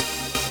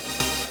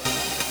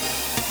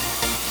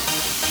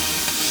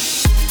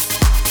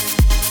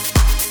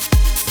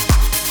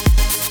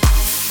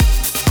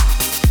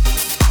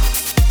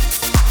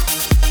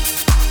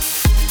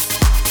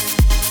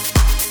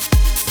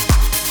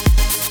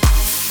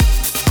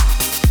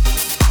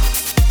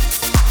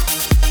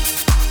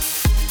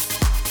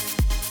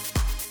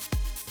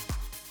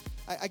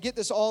get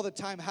this all the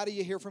time. How do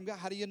you hear from God?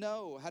 How do you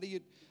know? How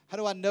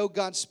do I know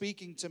God's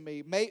speaking to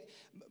me?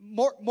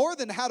 More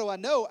than how do I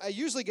know, I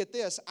usually get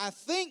this. I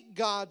think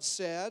God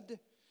said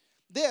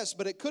this,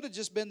 but it could have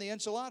just been the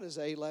enchiladas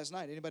I ate last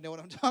night. Anybody know what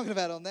I'm talking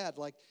about on that?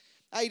 Like,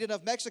 I eat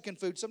enough Mexican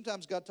food.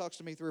 Sometimes God talks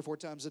to me 3 or 4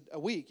 times a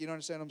week. You know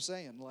understand what I'm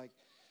saying? Like,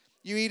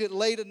 you eat it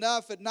late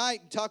enough at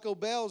night, and Taco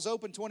Bell's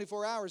open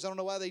 24 hours. I don't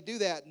know why they do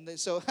that. And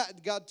so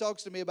God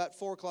talks to me about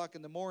 4 o'clock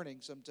in the morning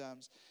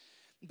sometimes.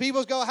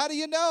 People go, how do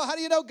you know? How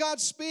do you know God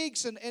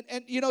speaks? And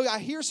you know, I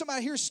hear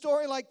a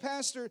story like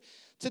Pastor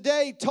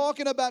today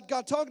talking about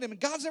God talking to him. And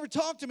God's never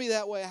talked to me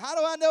that way. How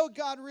do I know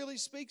God really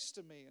speaks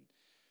to me? And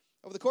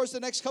over the course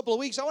of the next couple of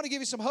weeks, I want to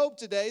give you some hope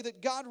today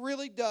that God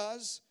really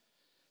does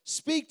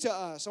speak to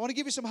us. I want to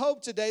give you some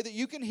hope today that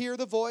you can hear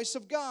the voice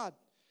of God.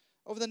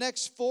 Over the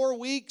next 4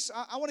 weeks,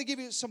 I want to give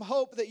you some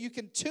hope that you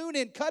can tune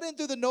in, cut in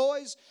through the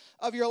noise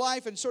of your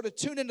life and sort of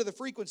tune into the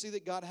frequency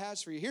that God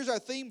has for you. Here's our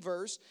theme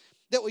verse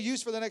that we'll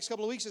use for the next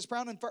couple of weeks. It's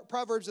found in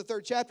Proverbs, the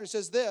 3rd chapter. It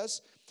says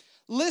this: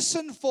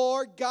 listen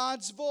for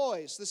God's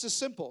voice. This is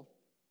simple.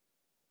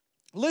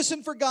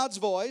 Listen for God's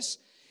voice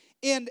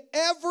in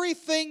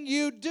everything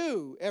you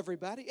do,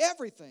 everybody.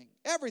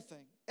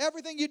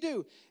 Everything you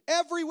do,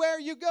 everywhere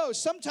you go.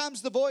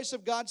 Sometimes the voice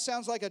of God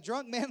sounds like a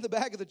drunk man in the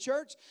back of the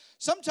church.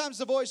 Sometimes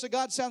the voice of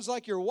God sounds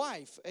like your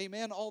wife.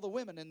 Amen, all the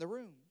women in the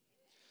room.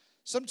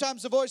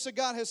 Sometimes the voice of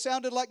God has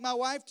sounded like my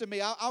wife to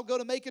me. I'll go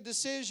to make a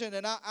decision,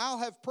 and I'll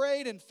have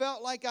prayed and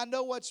felt like I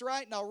know what's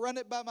right, and I'll run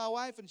it by my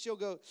wife, and she'll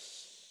go,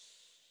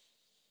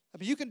 I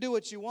mean, you can do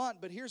what you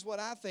want, but here's what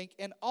I think.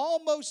 And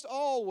almost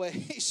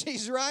always,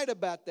 she's right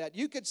about that.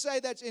 You could say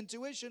that's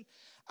intuition.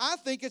 I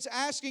think it's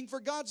asking for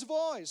God's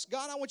voice.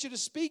 God, I want you to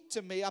speak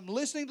to me. I'm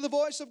listening to the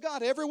voice of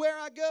God everywhere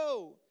I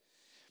go.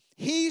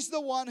 He's the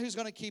one who's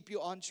going to keep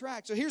you on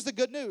track. So here's the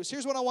good news.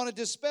 Here's what I want to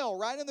dispel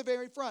right in the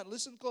very front.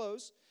 Listen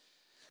close.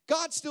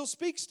 God still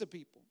speaks to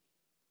people.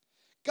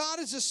 God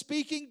is a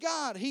speaking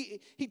God. He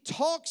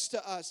talks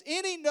to us.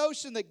 Any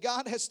notion that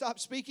God has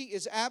stopped speaking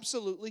is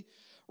absolutely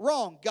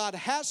wrong. God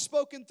has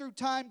spoken through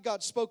time.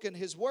 God's spoken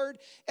His word.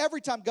 Every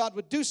time God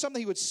would do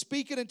something, He would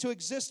speak it into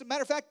existence.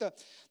 Matter of fact,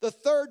 the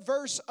 3rd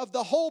verse of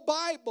the whole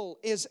Bible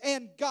is,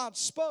 and God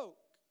spoke.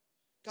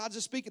 God's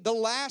a speaking. The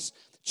last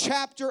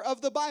chapter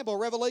of the Bible,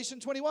 Revelation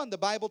 21, the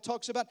Bible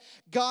talks about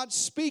God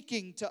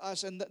speaking to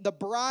us. And the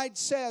bride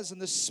says,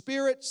 and the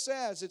Spirit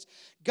says, it's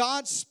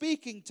God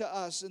speaking to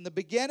us in the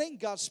beginning,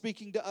 God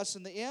speaking to us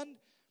in the end.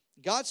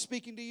 God's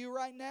speaking to you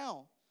right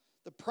now.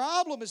 The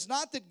problem is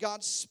not that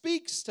God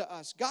speaks to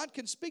us. God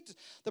can speak to us.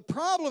 The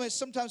problem is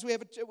sometimes we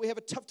have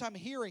a tough time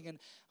hearing. And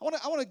I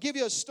want to give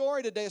you a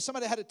story today of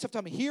somebody that had a tough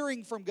time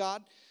hearing from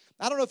God.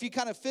 I don't know if you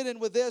kind of fit in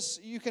with this.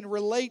 You can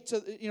relate to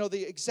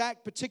the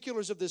exact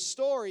particulars of this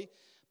story,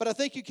 but I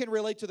think you can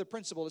relate to the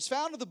principle. It's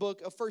found in the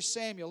book of 1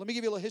 Samuel. Let me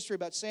give you a little history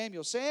about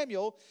Samuel.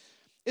 Samuel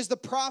is the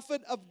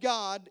prophet of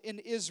God in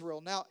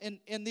Israel. Now,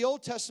 in the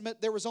Old Testament,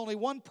 there was only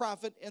one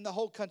prophet in the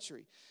whole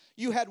country.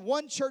 You had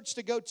one church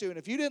to go to, and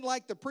if you didn't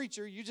like the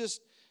preacher,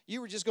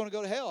 you were just going to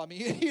go to hell. I mean,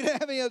 you didn't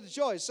have any other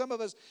choice. Some of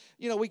us,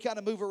 we kind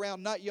of move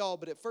around, not y'all,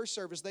 but at first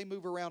service, they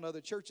move around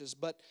other churches.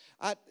 But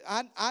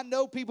I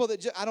know people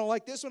that I don't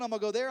like this one, I'm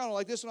going to go there. I don't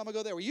like this one, I'm going to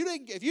go there. Well,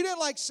 if you didn't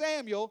like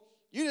Samuel,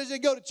 you just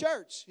didn't go to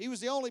church. He was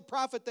the only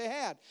prophet they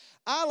had.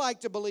 I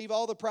like to believe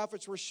all the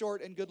prophets were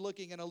short and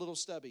good-looking and a little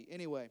stubby.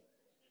 Anyway.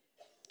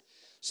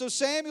 So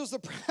Samuel's the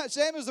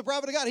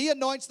prophet of God. He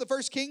anoints the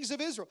first kings of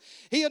Israel.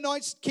 He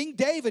anoints King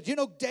David. You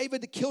know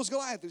David that kills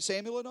Goliath.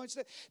 Samuel anoints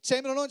that.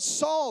 Samuel anoints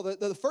Saul,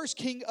 the first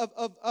king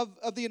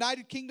of the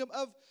United Kingdom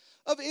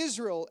of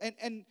Israel.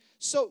 And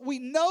so we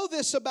know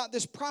this about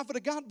this prophet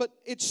of God, but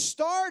it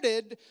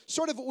started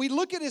sort of, we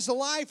look at his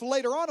life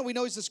later on and we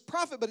know he's this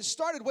prophet, but it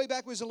started way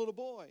back when he was a little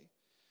boy.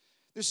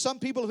 There's some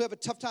people who have a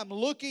tough time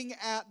looking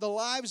at the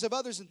lives of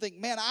others and think,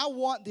 man, I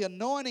want the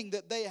anointing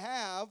that they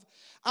have.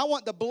 I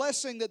want the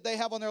blessing that they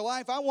have on their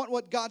life. I want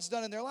what God's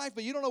done in their life,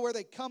 but you don't know where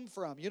they come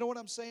from. You know what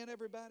I'm saying,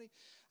 everybody?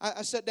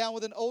 I sat down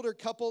with an older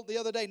couple the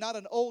other day, not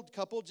an old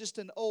couple, just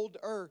an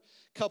older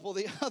couple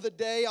the other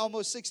day,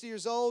 almost 60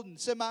 years old and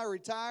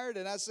semi-retired,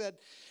 and I said,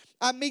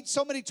 I meet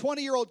so many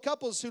 20-year-old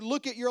couples who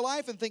look at your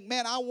life and think,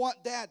 man, I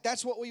want that.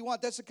 That's what we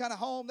want. That's the kind of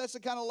home. That's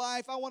the kind of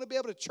life. I want to be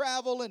able to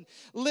travel and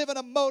live in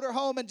a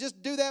motorhome and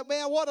just do that.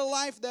 Man, what a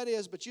life that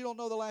is. But you don't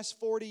know the last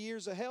 40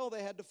 years of hell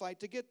they had to fight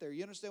to get there.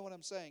 You understand what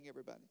I'm saying,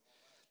 everybody?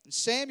 And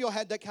Samuel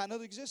had that kind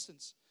of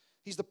existence.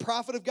 He's the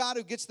prophet of God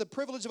who gets the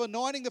privilege of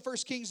anointing the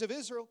first kings of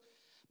Israel.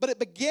 But it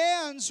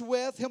begins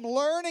with him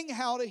learning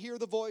how to hear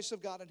the voice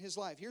of God in his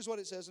life. Here's what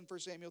it says in 1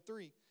 Samuel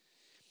 3.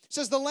 It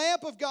says, the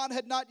lamp of God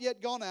had not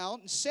yet gone out,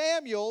 and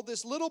Samuel,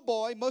 this little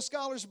boy, most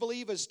scholars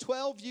believe is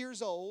 12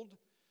 years old,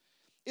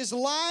 is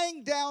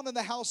lying down in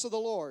the house of the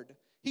Lord.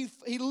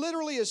 He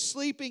literally is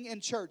sleeping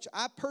in church.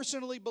 I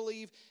personally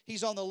believe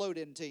he's on the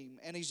load-in team,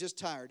 and he's just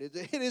tired.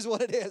 It is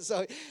what it is.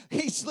 So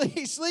he's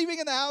sleeping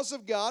in the house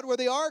of God, where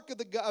the ark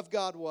of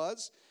God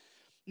was.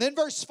 And then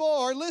verse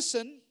 4,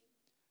 listen,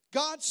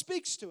 God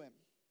speaks to him.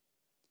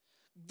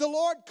 the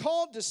Lord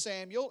called to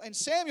Samuel, and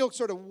Samuel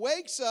sort of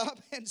wakes up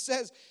and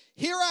says,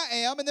 here I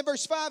am. And then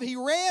verse 5, he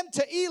ran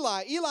to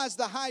Eli. Eli's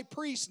the high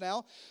priest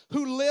now,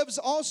 who lives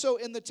also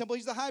in the temple.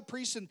 He's the high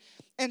priest,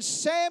 and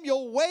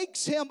Samuel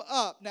wakes him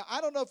up. Now,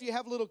 I don't know if you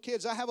have little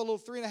kids. I have a little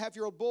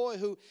 3.5-year-old boy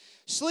who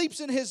sleeps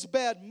in his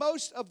bed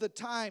most of the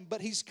time,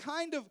 but he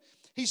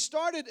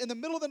started in the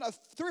middle of the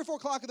 3 or 4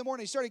 o'clock in the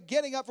morning. He started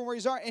getting up from where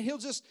he's at, and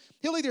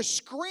he'll either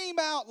scream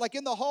out like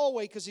in the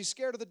hallway because he's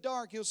scared of the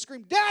dark. He'll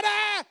scream,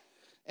 Dada!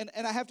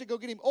 And I have to go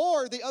get him.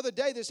 Or the other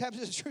day, this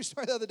happens, it's a true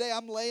story. The other day,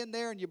 I'm laying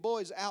there and your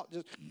boy's out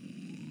just,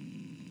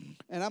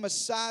 and I'm a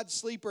side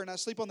sleeper and I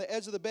sleep on the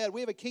edge of the bed.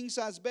 We have a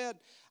king-size bed.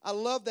 I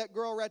love that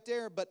girl right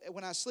there, but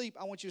when I sleep,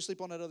 I want you to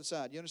sleep on that other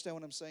side. You understand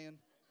what I'm saying?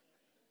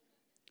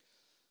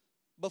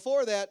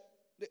 Before that,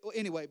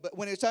 anyway, but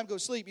when it's time to go to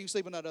sleep, you can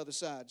sleep on that other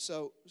side.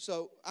 So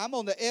I'm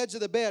on the edge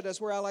of the bed.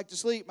 That's where I like to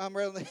sleep. I'm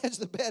right on the edge of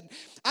the bed.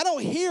 I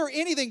don't hear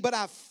anything, but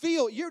I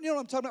feel, you know what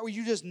I'm talking about, where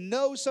you just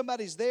know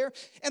somebody's there.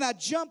 And I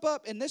jump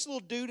up, and this little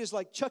dude is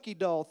like Chucky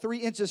doll, 3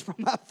 inches from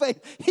my face.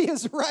 He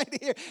is right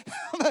here.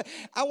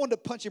 I wanted to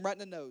punch him right in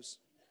the nose.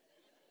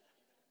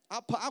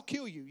 I'll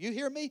kill you. You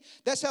hear me?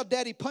 That's how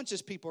Daddy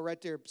punches people right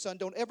there. Son,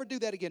 don't ever do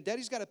that again.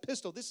 Daddy's got a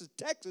pistol. This is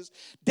Texas.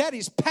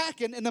 Daddy's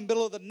packing in the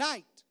middle of the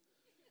night.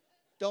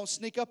 Don't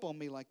sneak up on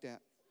me like that.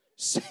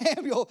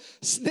 Samuel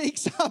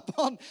sneaks up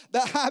on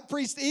the high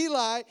priest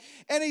Eli,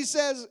 and he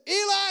says,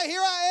 Eli, here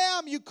I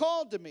am. You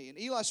called to me. And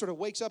Eli sort of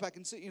wakes up. I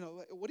can see,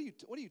 what are you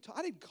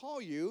I didn't call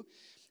you.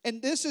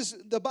 And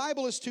the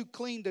Bible is too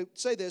clean to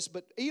say this,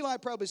 but Eli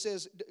probably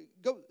says,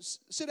 go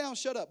sit down,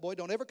 shut up, boy.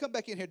 Don't ever come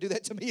back in here and do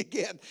that to me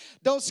again.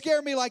 Don't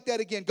scare me like that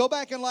again. Go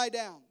back and lie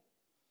down.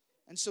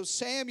 And so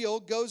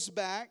Samuel goes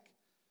back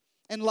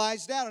and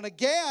lies down. And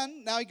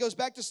again, now he goes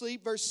back to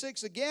sleep. Verse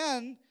 6,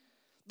 again,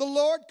 the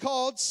Lord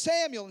called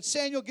Samuel, and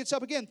Samuel gets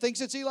up again,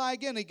 thinks it's Eli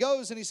again. He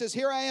goes and he says,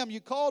 here I am,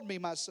 you called me,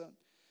 my son.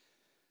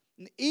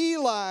 And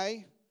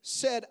Eli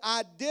said,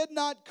 I did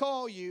not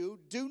call you.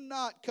 Do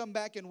not come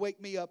back and wake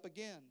me up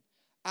again.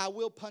 I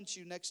will punch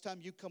you next time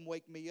you come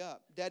wake me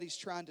up. Daddy's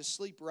trying to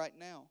sleep right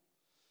now.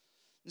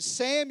 And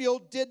Samuel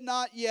did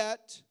not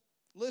yet,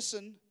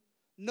 listen,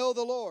 know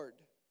the Lord.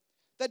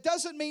 That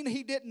doesn't mean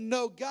he didn't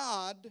know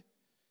God.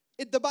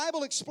 The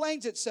Bible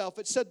explains itself.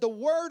 It said the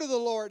word of the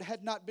Lord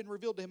had not been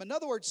revealed to him. In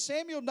other words,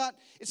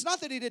 it's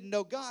not that he didn't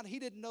know God. He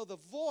didn't know the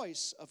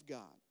voice of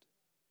God.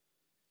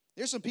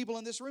 There's some people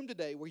in this room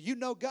today where you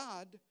know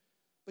God,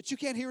 but you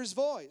can't hear his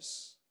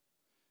voice.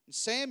 And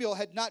Samuel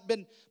had not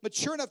been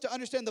mature enough to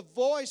understand the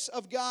voice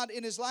of God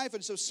in his life.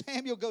 And so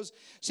Samuel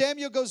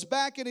goes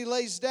back and he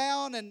lays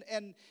down,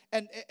 and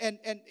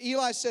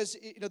Eli says,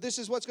 this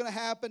is what's going to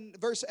happen.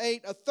 Verse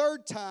 8, a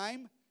third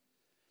time,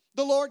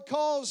 the Lord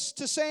calls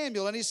to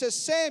Samuel, and he says,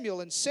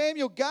 Samuel. And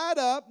Samuel got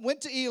up, went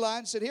to Eli,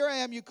 and said, here I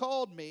am, you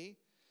called me.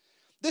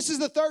 This is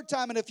the third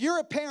time, and if you're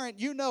a parent,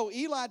 you know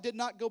Eli did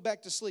not go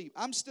back to sleep.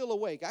 I'm still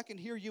awake. I can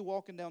hear you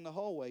walking down the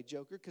hallway,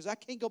 Joker, because I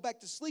can't go back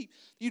to sleep.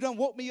 You done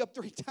woke me up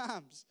 3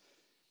 times.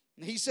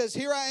 And he says,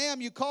 here I am,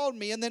 you called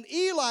me. And then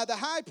Eli, the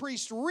high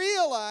priest,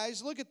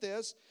 realized, look at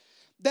this,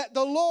 that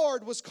the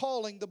Lord was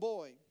calling the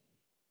boy.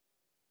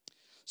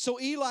 So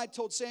Eli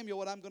told Samuel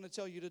what I'm going to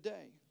tell you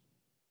today.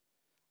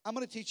 I'm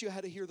going to teach you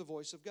how to hear the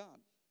voice of God.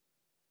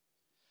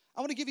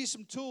 I want to give you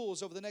some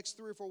tools over the next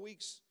 3 or 4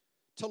 weeks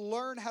to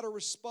learn how to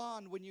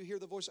respond when you hear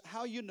the voice,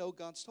 how you know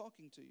God's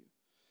talking to you.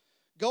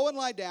 Go and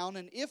lie down,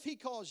 and if he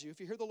calls you, if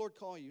you hear the Lord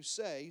call you,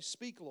 say,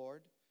 speak,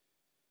 Lord,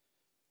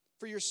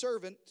 for your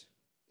servant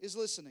is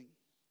listening.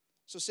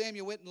 So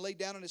Samuel went and laid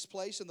down in his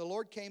place, and the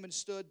Lord came and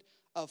stood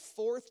a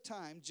 4th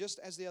time, just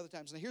as the other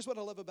times. Now here's what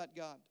I love about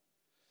God.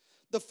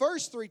 The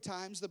first 3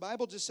 times, the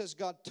Bible just says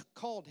God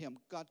called him.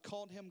 God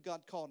called him.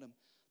 God called him.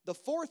 The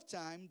 4th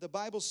time, the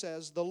Bible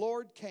says, the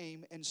Lord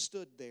came and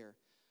stood there.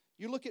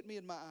 You look at me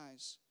in my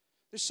eyes.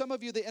 There's some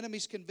of you, the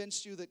enemy's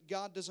convinced you that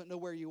God doesn't know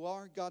where you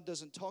are. God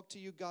doesn't talk to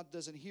you. God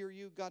doesn't hear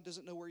you. God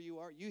doesn't know where you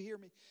are. You hear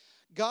me?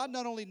 God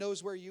not only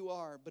knows where you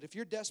are, but if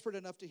you're desperate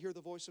enough to hear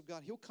the voice of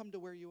God, he'll come to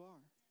where you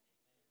are.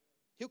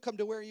 He'll come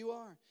to where you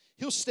are.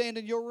 He'll stand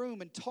in your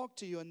room and talk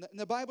to you. And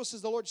the Bible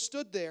says the Lord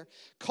stood there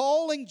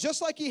calling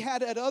just like he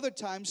had at other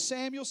times,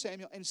 Samuel,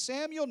 Samuel. And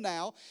Samuel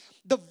now,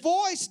 the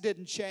voice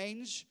didn't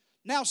change.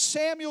 Now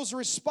Samuel's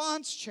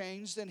response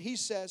changed, and he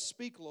says,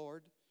 speak,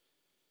 Lord,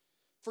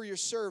 for your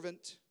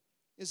servant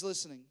is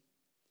listening.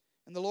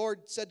 And the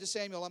Lord said to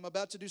Samuel, I'm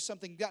about to do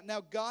something.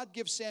 Now God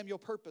gives Samuel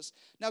purpose.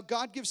 Now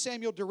God gives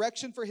Samuel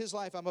direction for his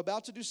life. I'm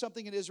about to do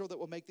something in Israel that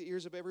will make the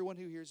ears of everyone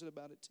who hears it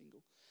about it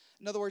tingle.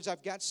 In other words,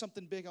 I've got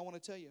something big I want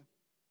to tell you.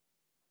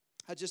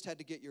 I just had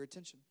to get your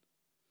attention.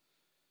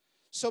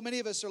 So many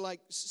of us are like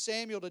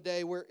Samuel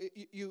today, where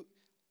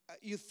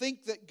you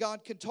think that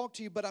God can talk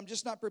to you, but I'm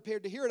just not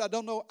prepared to hear it. I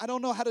don't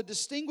know how to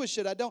distinguish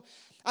it.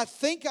 I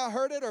think I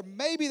heard it, or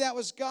maybe that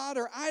was God,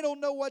 or I don't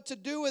know what to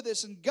do with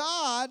this. And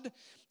God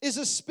is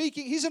a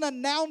speaking, he's an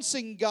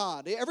announcing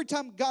God. Every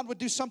time God would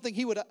do something,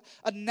 he would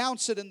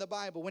announce it in the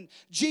Bible. When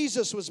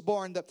Jesus was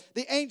born,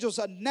 the angels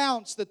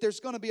announced that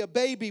there's going to be a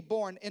baby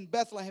born in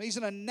Bethlehem. He's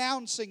an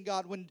announcing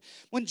God.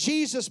 When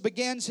Jesus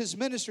begins his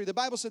ministry, the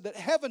Bible said that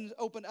heaven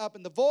opened up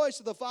and the voice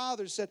of the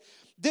Father said,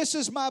 "This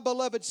is my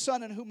beloved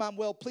Son in whom I'm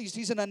well pleased."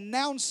 He's an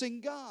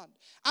announcing God.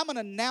 I'm an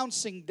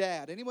announcing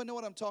dad. Anyone know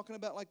what I'm talking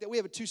about like that? We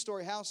have a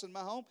 2-story house in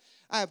my home.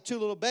 I have 2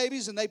 little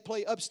babies, and they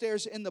play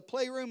upstairs in the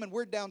playroom, and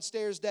we're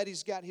downstairs.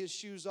 Daddy's got his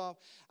shoes off.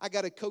 I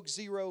got a Coke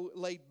Zero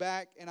laid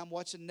back, and I'm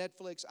watching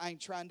Netflix. I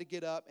ain't trying to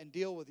get up and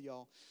deal with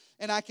y'all.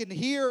 And I can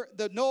hear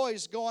the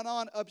noise going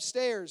on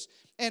upstairs,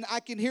 and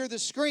I can hear the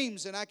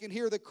screams, and I can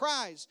hear the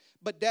cries.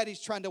 But Daddy's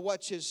trying to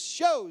watch his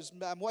shows.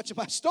 I'm watching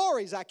my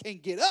stories. I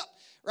can't get up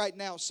right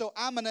now. So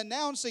I'm an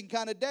announcing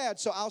kind of dad.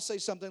 So I'll say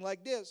something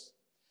like this: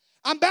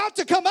 "I'm about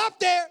to come up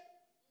there."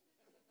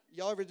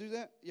 Y'all ever do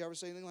that? Y'all ever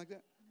say anything like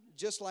that?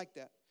 Just like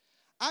that.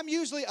 I'm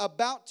usually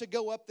about to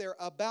go up there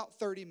about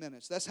 30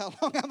 minutes. That's how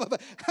long I'm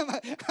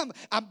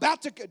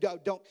about to go.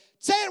 Don't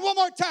say it one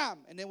more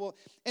time. And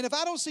if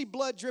I don't see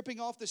blood dripping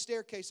off the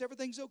staircase,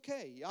 everything's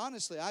okay.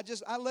 Honestly,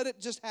 I let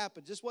it just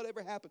happen, just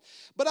whatever happens.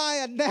 But I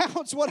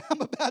announce what I'm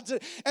about to.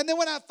 And then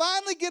when I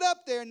finally get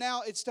up there,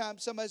 now it's time.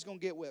 Somebody's going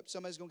to get whipped.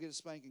 Somebody's going to get a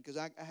spanking because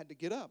I had to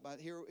get up.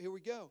 Here we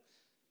go.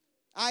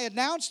 I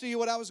announced to you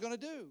what I was going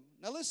to do.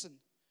 Now listen,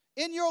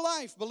 in your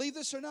life, believe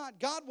this or not,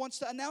 God wants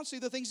to announce to you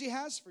the things he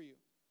has for you.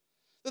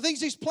 The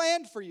things he's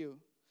planned for you.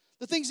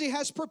 The things he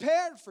has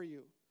prepared for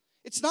you.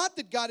 It's not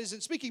that God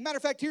isn't speaking. Matter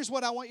of fact, here's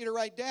what I want you to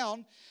write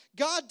down.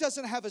 God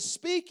doesn't have a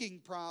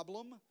speaking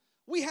problem.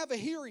 We have a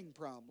hearing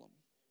problem.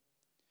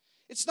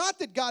 It's not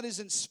that God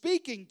isn't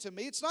speaking to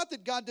me. It's not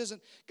that God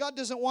doesn't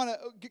want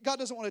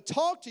to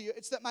talk to you.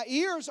 It's that my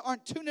ears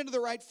aren't tuned into the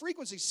right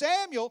frequency.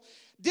 Samuel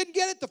didn't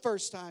get it the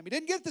first time. He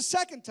didn't get it the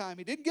second time.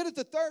 He didn't get it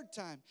the third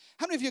time.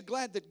 How many of you are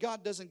glad that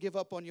God doesn't give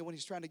up on you when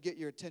he's trying to get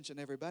your attention,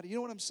 everybody? You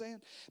know what I'm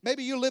saying?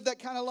 Maybe you live that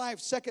kind of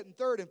life, second and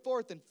third and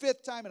fourth and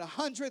fifth time and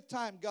 100th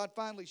time, God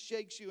finally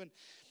shakes you and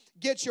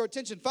gets your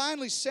attention.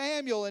 Finally,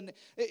 Samuel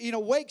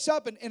wakes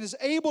up and is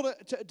able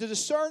to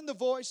discern the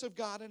voice of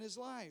God in his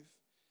life.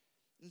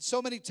 And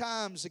so many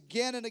times,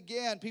 again and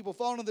again, people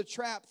fall into the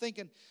trap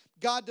thinking,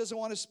 God doesn't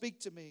want to speak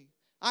to me.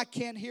 I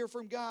can't hear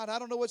from God. I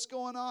don't know what's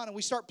going on. And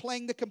we start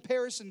playing the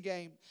comparison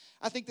game.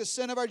 I think the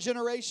sin of our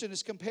generation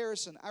is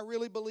comparison. I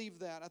really believe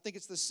that. I think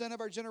it's the sin of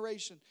our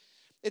generation.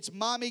 It's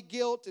mommy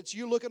guilt. It's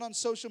you looking on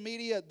social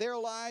media at their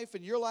life,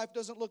 and your life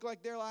doesn't look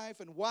like their life.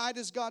 And why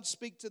does God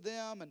speak to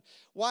them? And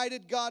why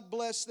did God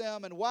bless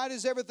them? And why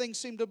does everything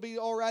seem to be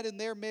all right in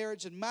their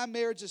marriage? And my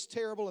marriage is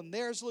terrible, and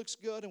theirs looks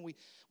good. And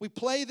we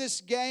play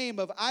this game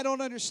of, I don't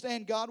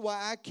understand, God,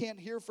 why I can't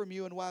hear from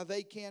you and why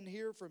they can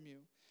hear from you.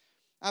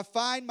 I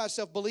find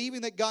myself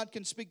believing that God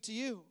can speak to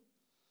you,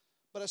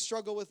 but I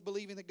struggle with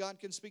believing that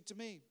God can speak to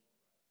me.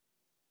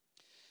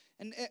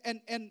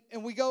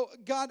 And we go,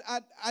 God,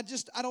 I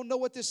don't know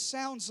what this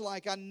sounds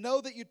like. I know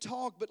that you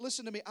talk, but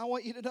listen to me. I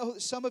want you to know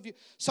that some of you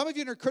are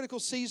in a critical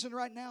season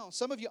right now.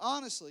 Some of you,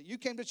 honestly, you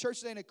came to church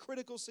today in a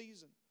critical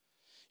season.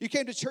 You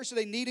came to church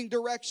today needing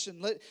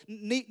direction,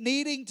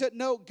 needing to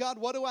know, God,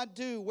 what do I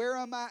do? Where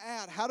am I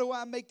at? How do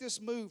I make this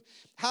move?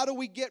 How do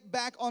we get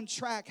back on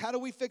track? How do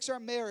we fix our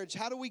marriage?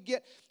 How do we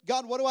get,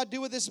 God, what do I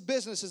do with this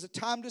business? Is it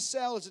time to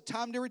sell? Is it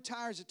time to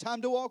retire? Is it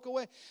time to walk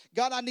away?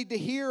 God, I need to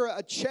hear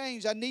a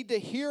change. I need to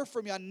hear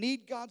from you. I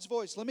need God's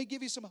voice. Let me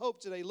give you some hope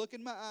today. Look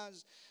in my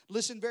eyes.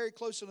 Listen very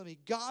closely to me.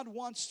 God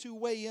wants to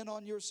weigh in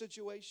on your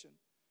situation.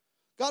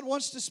 God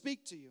wants to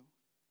speak to you.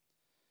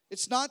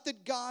 It's not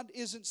that God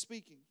isn't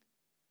speaking.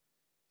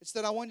 It's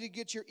that I want you to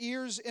get your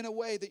ears in a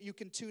way that you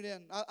can tune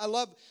in. I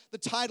love the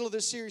title of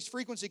this series,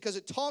 Frequency, because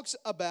it talks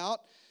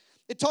about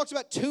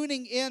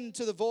tuning in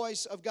to the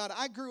voice of God.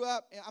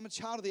 I'm a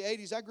child of the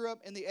 80s. I grew up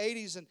in the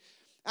 80s, and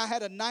I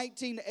had a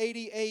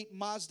 1988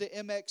 Mazda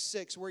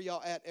MX-6. Where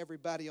y'all at,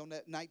 everybody, on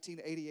that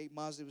 1988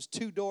 Mazda? It was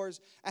 2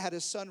 doors. I had a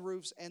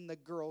sunroofs, and the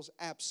girls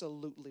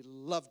absolutely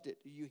loved it.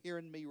 Are you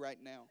hearing me right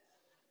now?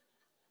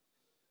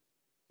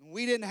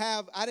 I didn't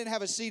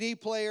have a CD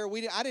player.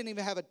 I didn't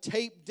even have a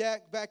tape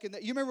deck back in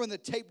that. You remember when the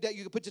tape deck,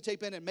 you could put the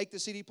tape in and make the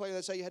CD player?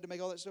 That's how you had to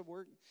make all that stuff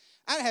work.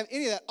 I didn't have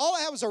any of that. All I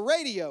had was a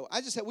radio.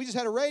 We just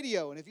had a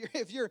radio. And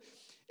if you're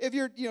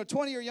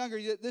 20 or younger,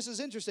 this is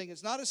interesting.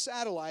 It's not a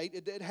satellite.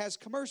 It has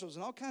commercials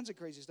and all kinds of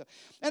crazy stuff.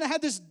 And I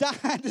had this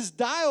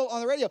dial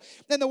on the radio.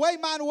 And the way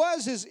mine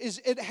was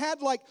is it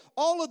had like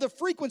all of the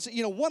frequency,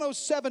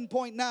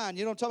 107.9. You know what I'm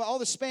talking about? All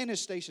the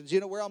Spanish stations.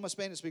 Where all my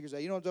Spanish speakers are.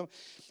 You know what I'm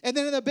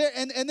talking about?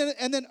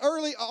 And then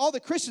early, all the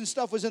Christian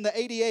stuff was in the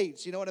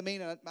 88s. You know what I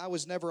mean? I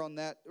was never on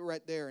that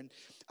right there. And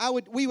I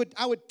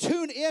would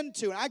tune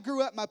into, and I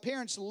grew up, my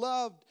parents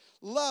loved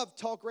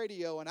talk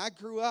radio, and I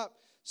grew up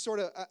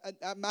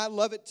I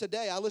love it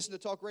today. I listen to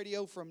talk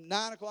radio from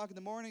 9 o'clock in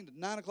the morning to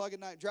 9 o'clock at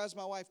night. It drives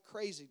my wife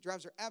crazy. It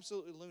drives her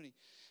absolutely loony.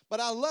 But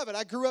I love it.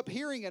 I grew up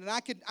hearing it, and I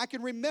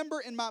can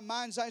remember in my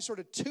mind's eye sort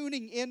of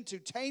tuning into,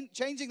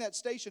 changing that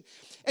station.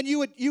 And you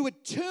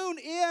would tune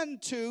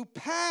into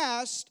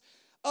past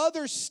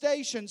other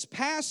stations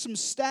past some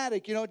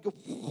static, it'd go,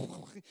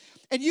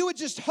 and you would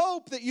just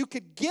hope that you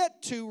could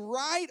get to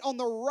right on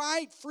the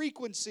right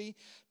frequency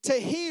to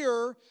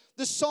hear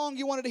the song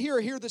you wanted to hear,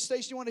 or hear the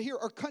station you wanted to hear,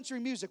 or country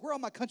music. Where are all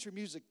my country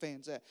music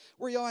fans at?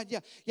 Where y'all at?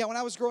 Yeah. When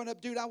I was growing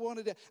up, dude, I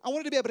wanted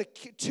to be able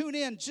to tune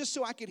in just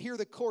so I could hear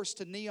the chorus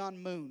to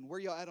Neon Moon. Where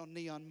y'all at on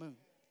Neon Moon?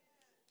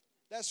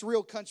 That's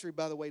real country,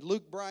 by the way.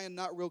 Luke Bryan,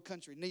 not real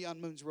country. Neon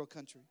Moon's real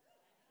country.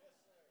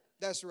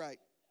 That's right.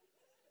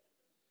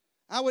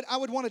 I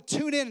would want to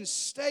tune in and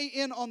stay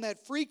in on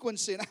that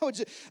frequency, and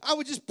I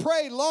would just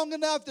pray long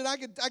enough that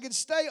I could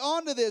stay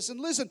onto this. And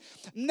listen,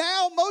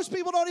 now most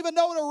people don't even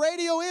know what a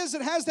radio is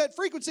that has that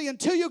frequency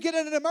until you get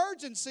in an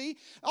emergency.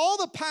 All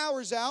the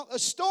power's out, a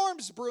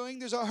storm's brewing,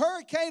 there's a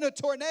hurricane, a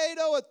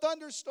tornado, a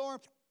thunderstorm.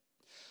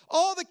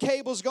 All the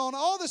cables gone,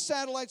 all the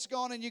satellites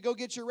gone, and you go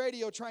get your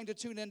radio trying to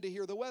tune in to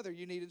hear the weather.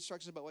 You need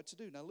instructions about what to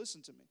do. Now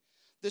listen to me.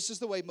 This is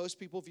the way most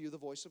people view the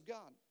voice of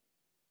God.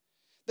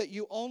 That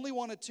you only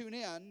want to tune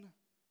in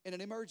an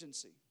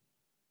emergency.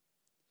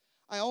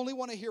 I only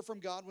want to hear from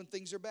God when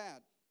things are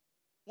bad.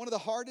 One of the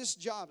hardest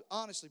jobs,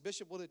 honestly,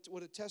 Bishop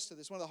would attest to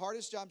this, one of the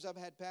hardest jobs I've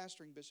had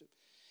pastoring, Bishop,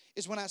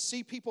 is when I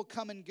see people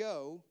come and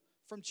go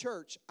from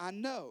church. I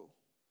know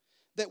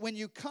that when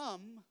you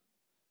come,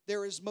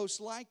 there is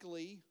most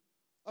likely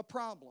a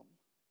problem.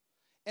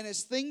 And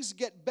as things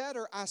get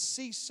better, I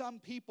see some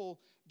people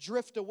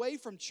drift away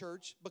from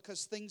church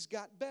because things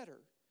got better.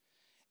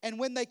 And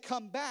when they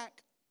come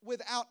back,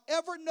 without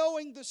ever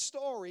knowing the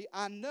story,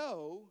 I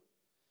know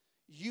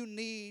you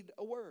need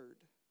a word.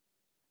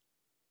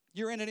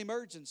 You're in an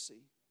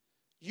emergency.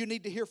 You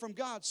need to hear from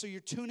God, so you're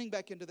tuning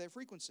back into that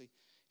frequency.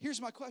 Here's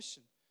my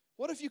question.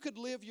 What if you could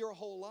live your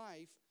whole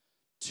life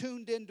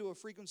tuned into a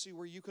frequency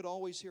where you could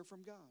always hear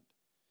from God?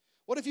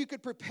 What if you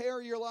could prepare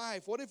your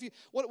life? What if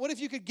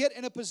you could get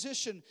in a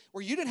position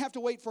where you didn't have to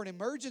wait for an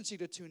emergency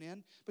to tune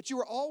in, but you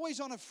were always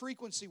on a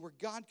frequency where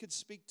God could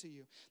speak to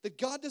you? That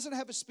God doesn't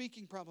have a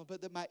speaking problem,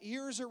 but that my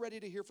ears are ready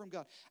to hear from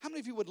God. How many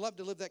of you would love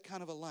to live that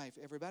kind of a life,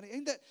 everybody?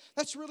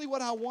 That's really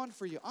what I want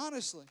for you,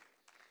 honestly.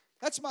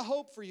 That's my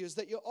hope for you, is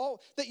that you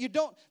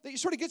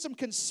sort of get some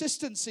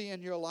consistency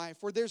in your life,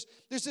 where there's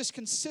this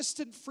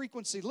consistent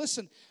frequency.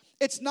 Listen,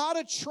 it's not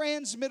a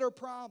transmitter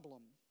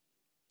problem.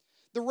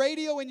 The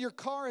radio in your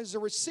car is a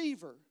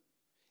receiver.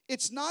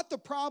 It's not the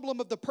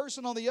problem of the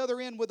person on the other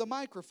end with a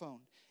microphone.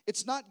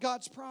 It's not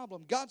God's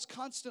problem. God's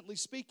constantly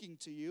speaking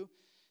to you.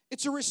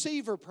 It's a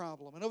receiver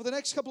problem. And over the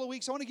next couple of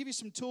weeks, I want to give you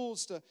some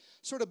tools to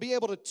sort of be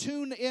able to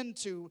tune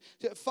into,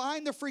 to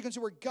find the frequency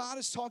where God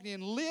is talking to you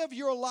and live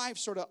your life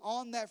sort of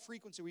on that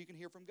frequency where you can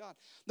hear from God.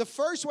 The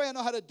first way I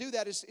know how to do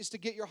that is to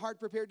get your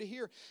heart prepared to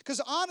hear. Because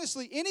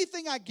honestly,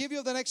 anything I give you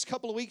over the next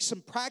couple of weeks,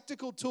 some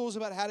practical tools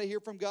about how to hear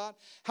from God,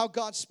 how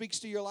God speaks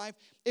to your life,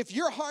 if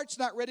your heart's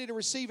not ready to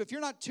receive, if you're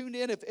not tuned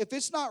in, if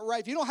it's not right,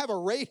 if you don't have a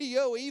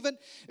radio even,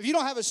 if you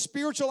don't have a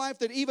spiritual life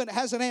that even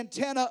has an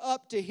antenna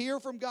up to hear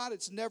from God,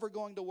 it's never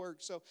going to work.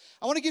 So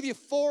I want to give you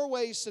 4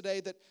 ways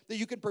today that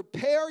you can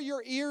prepare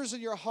your ears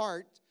and your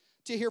heart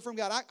to hear from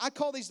God. I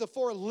call these the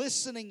 4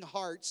 listening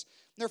hearts.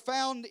 They're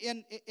found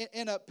in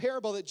a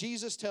parable that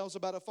Jesus tells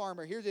about a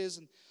farmer. Here it is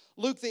in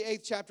Luke the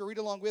 8th chapter. Read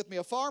along with me.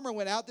 A farmer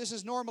went out. This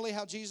is normally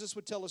how Jesus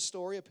would tell a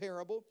story, a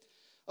parable.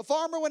 A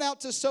farmer went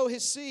out to sow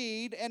his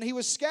seed, and as he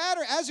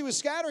was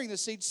scattering the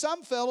seed,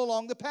 some fell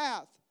along the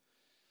path,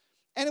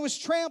 and it was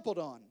trampled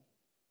on,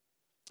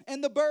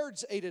 and the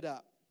birds ate it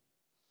up.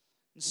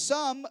 And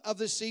some of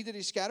the seed that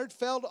he scattered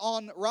fell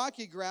on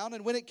rocky ground,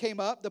 and when it came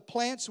up, the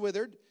plants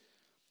withered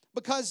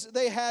because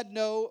they had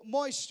no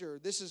moisture.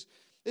 This is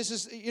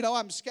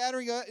I'm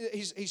scattering.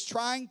 He's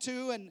trying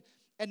to,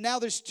 and now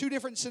there's 2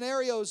 different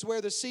scenarios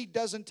where the seed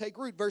doesn't take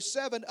root. Verse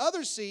 7,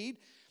 other seed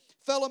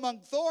fell among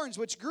thorns,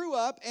 which grew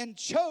up and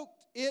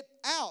choked it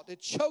out.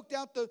 It choked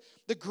out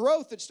the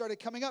growth that started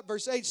coming up.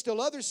 Verse 8, still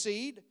other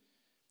seed.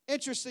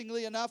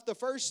 Interestingly enough, the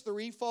first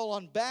 3 fall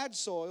on bad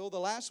soil. The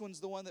last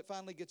one's the one that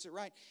finally gets it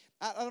right.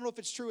 I don't know if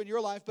it's true in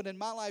your life, but in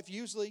my life,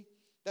 usually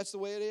that's the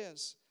way it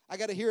is. I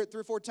got to hear it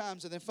 3 or 4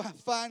 times, and then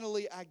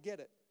finally I get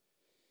it.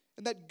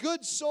 And that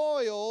good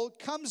soil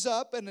comes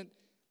up, and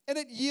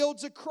it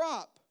yields a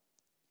crop.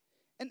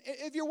 And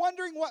if you're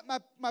wondering what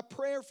my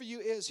prayer for you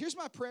is, here's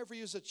my prayer for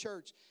you as a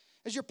church.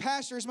 As your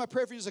pastor, here's my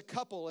prayer for you as a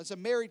couple, as a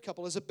married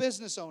couple, as a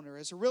business owner,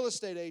 as a real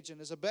estate agent,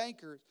 as a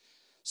banker,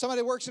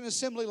 somebody that works in an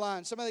assembly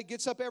line, somebody that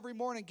gets up every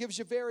morning, gives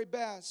your very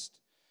best.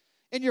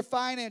 In your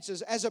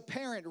finances, as a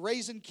parent,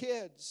 raising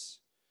kids.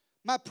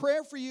 My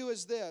prayer for you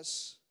is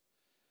this,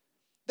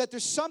 that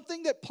there's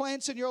something that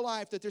plants in your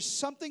life, that there's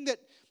something that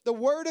the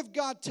Word of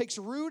God takes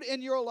root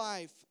in your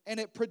life, and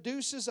it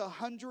produces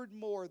 100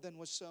 more than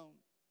was sown.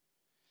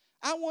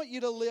 I want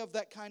you to live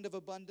that kind of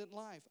abundant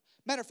life.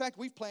 Matter of fact,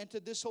 we've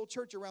planted this whole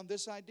church around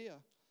this idea,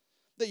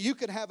 that you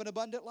can have an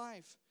abundant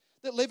life.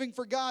 That living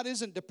for God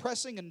isn't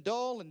depressing and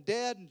dull and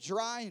dead and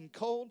dry and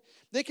cold.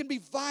 They can be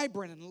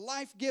vibrant and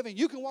life-giving.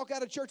 You can walk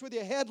out of church with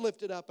your head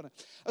lifted up and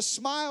a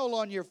smile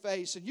on your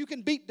face, and you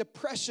can beat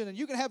depression, and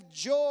you can have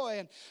joy,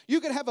 and you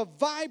can have a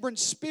vibrant,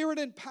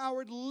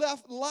 spirit-empowered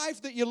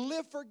life that you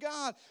live for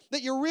God,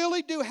 that you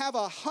really do have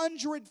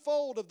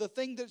 100-fold of the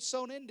thing that's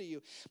sown into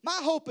you. My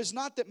hope is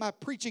not that my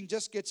preaching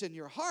just gets in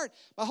your heart.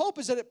 My hope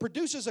is that it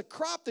produces a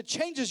crop that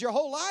changes your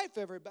whole life,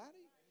 everybody.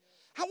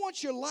 I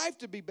want your life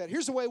to be better.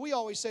 Here's the way we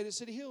always say it at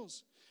City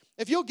Hills.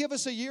 If you'll give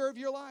us a year of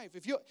your life,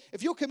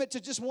 if you'll commit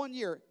to just 1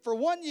 year, for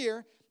 1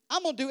 year,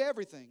 I'm going to do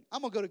everything. I'm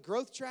going to go to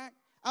Growth Track.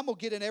 I'm going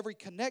to get in every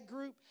connect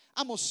group.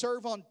 I'm going to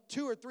serve on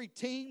 2 or 3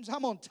 teams.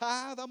 I'm going to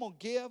tithe. I'm going to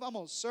give. I'm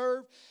going to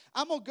serve.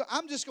 I'm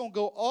just going to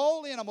go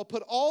all in. I'm going to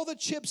put all the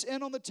chips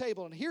in on the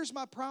table. And here's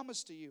my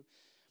promise to you.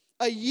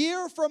 A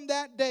year from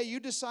that day, you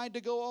decide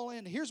to go all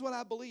in. Here's what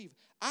I believe.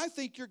 I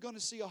think you're going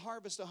to see a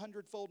harvest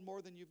 100-fold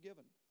more than you've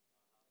given.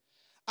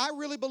 I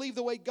really believe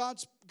the way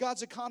God's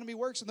economy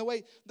works and the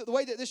way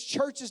that this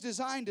church is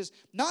designed is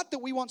not that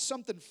we want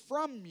something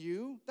from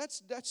you.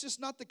 That's just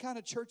not the kind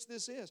of church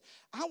this is.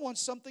 I want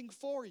something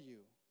for you.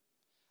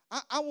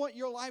 I want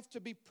your life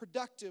to be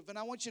productive, and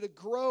I want you to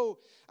grow.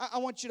 I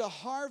want you to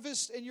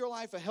harvest in your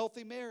life a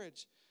healthy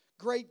marriage,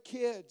 great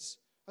kids,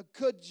 a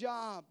good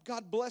job,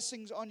 God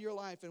blessings on your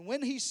life. And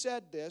when he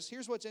said this,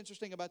 here's what's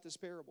interesting about this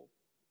parable.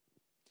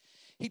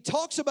 He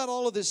talks about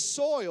all of this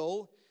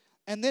soil,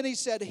 and then he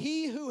said,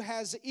 he who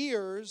has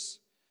ears,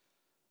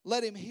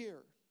 let him hear.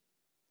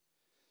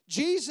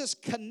 Jesus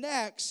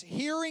connects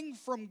hearing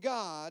from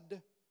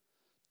God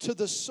to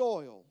the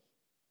soil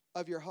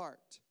of your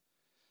heart,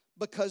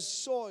 because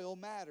soil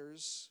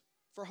matters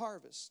for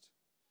harvest.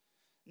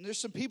 And there's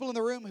some people in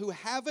the room who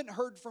haven't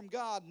heard from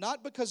God,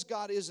 not because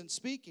God isn't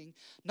speaking,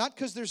 not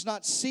because there's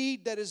not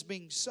seed that is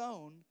being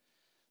sown,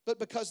 but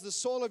because the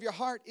soil of your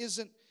heart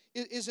isn't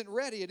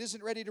ready. It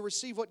isn't ready to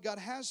receive what God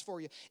has for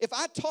you. If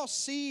I toss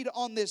seed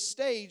on this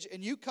stage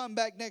and you come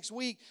back next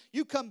week,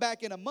 you come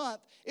back in a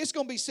month, it's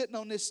going to be sitting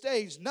on this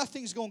stage.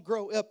 Nothing's going to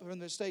grow up from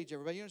this stage,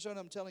 everybody. You understand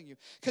what I'm telling you?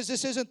 Because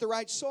this isn't the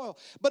right soil.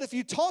 But if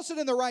you toss it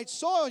in the right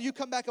soil and you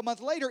come back a month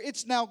later,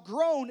 it's now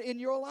grown in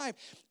your life.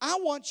 I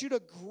want you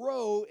to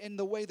grow in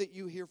the way that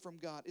you hear from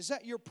God. Is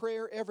that your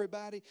prayer,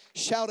 everybody?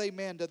 Shout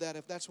amen to that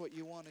if that's what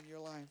you want in your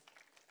life.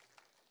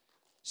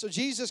 So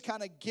Jesus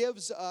kind of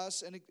gives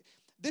us, and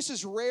this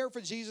is rare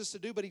for Jesus to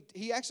do, but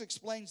he actually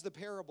explains the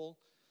parable.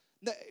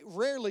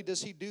 Rarely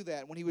does he do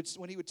that. When he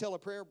would tell a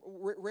prayer,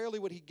 rarely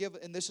would he give,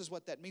 and this is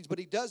what that means. But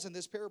he does in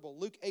this parable,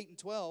 Luke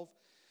 8:12.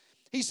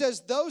 He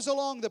says, those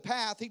along the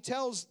path, he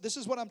tells, this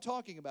is what I'm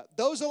talking about.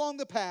 Those along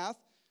the path,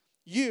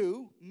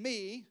 you,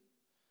 me,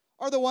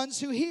 are the ones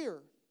who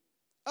hear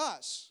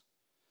us.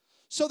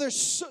 So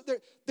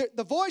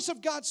the voice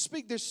of God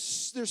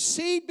speaks. There's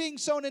seed being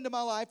sown into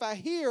my life. I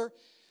hear.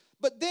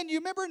 But then you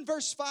remember in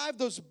verse 5,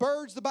 those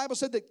birds, the Bible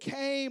said, that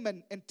came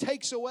and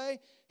takes away.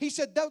 He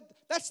said,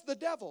 that's the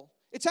devil.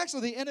 It's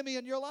actually the enemy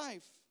in your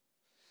life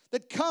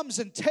that comes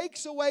and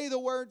takes away the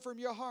word from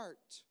your heart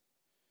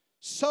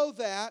so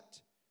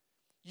that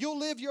you'll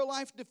live your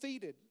life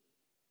defeated,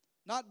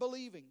 not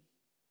believing,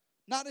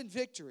 not in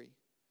victory,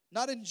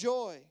 not in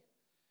joy.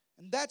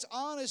 And that's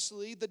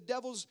honestly the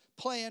devil's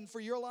plan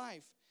for your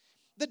life.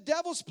 The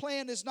devil's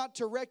plan is not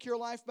to wreck your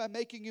life by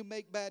making you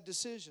make bad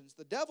decisions.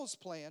 The devil's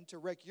plan to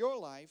wreck your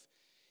life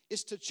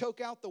is to choke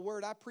out the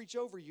word I preach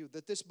over you,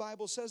 that this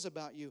Bible says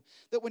about you.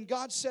 That when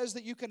God says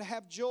that you can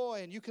have joy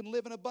and you can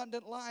live an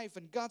abundant life,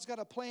 and God's got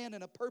a plan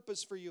and a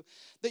purpose for you,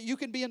 that you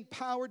can be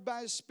empowered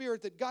by His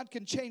Spirit, that God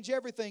can change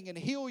everything and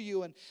heal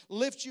you and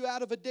lift you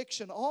out of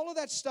addiction. All of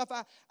that stuff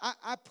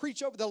I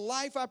preach over, the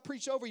life I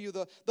preach over you,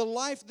 the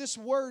life this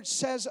word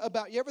says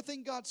about you,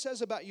 everything God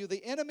says about you.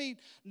 The enemy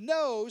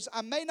knows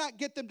I may not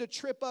get them to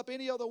trip up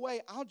any other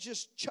way.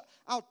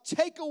 I'll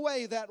take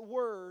away that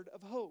word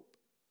of hope.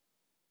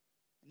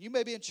 And you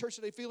may be in church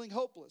today feeling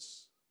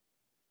hopeless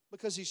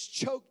because he's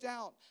choked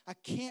out. I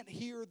can't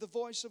hear the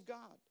voice of God.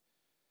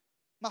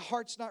 My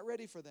heart's not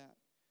ready for that.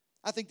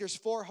 I think there's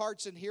 4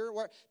 hearts in here.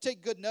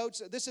 Take good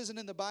notes. This isn't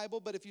in the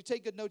Bible, but if you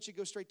take good notes, you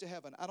go straight to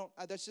heaven.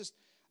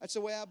 That's the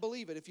way I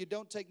believe it. If you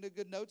don't take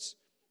good notes,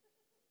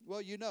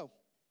 well, you know.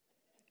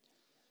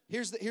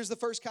 Here's the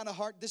first kind of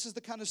heart. This is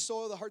the kind of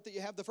soil, the heart that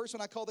you have. The first one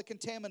I call the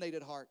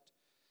contaminated heart.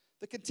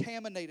 The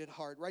contaminated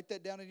heart. Write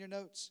that down in your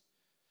notes.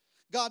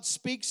 God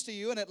speaks to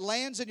you and it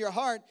lands in your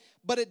heart,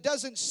 but it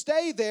doesn't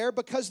stay there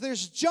because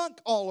there's junk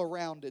all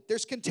around it.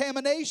 There's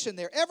contamination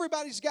there.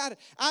 Everybody's got it.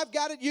 I've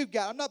got it. You've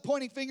got it. I'm not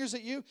pointing fingers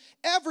at you.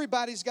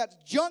 Everybody's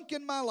got junk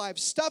in my life,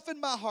 stuff in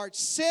my heart,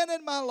 sin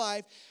in my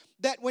life,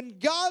 that when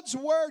God's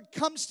word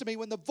comes to me,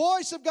 when the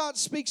voice of God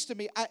speaks to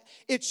me,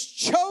 it's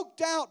choked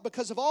out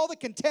because of all the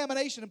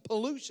contamination and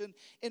pollution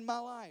in my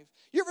life.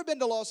 You ever been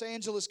to Los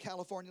Angeles,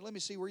 California? Let me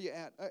see where you're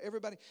at.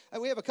 Everybody,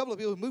 we have a couple of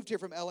people who moved here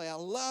from L.A. I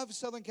love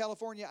Southern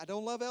California. I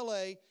don't love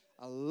L.A.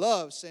 I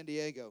love San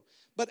Diego.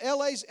 But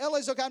LA's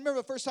okay. I remember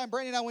the first time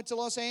Brandy and I went to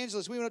Los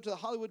Angeles. We went up to the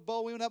Hollywood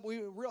Bowl. We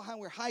were real high.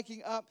 We were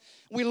hiking up.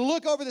 We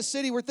look over the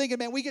city. We're thinking,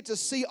 man, we get to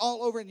see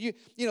all over. And you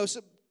know,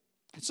 so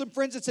some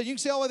friends that said, you can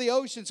see all the way to the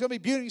ocean. It's going to be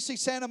beautiful. You can see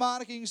Santa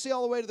Monica. You can see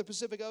all the way to the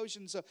Pacific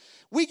Ocean. So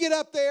we get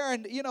up there,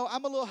 and,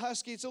 I'm a little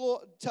husky. It's a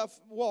little tough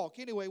walk.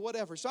 Anyway,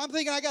 whatever. So I'm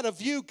thinking I got a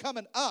view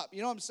coming up.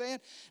 You know what I'm saying?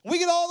 We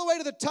get all the way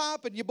to the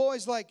top, and your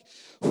boy's like,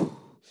 whew,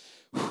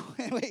 whew.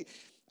 Anyway,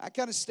 I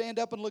kind of stand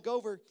up and look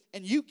over,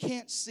 and you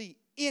can't see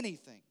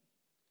anything.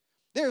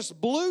 There's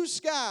blue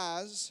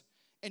skies,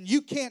 and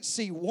you can't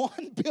see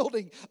one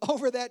building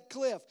over that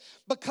cliff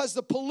because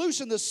the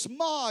pollution, the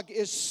smog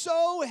is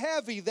so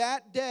heavy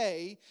that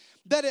day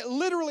that it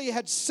literally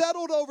had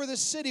settled over the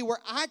city where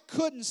I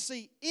couldn't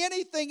see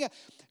anything. It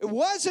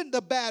wasn't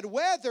the bad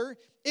weather,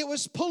 it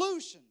was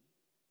pollution.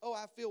 Oh,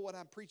 I feel what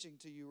I'm preaching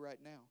to you right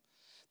now.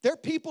 There are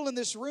people in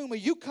this room,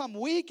 you come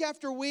week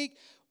after week,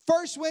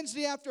 first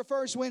Wednesday after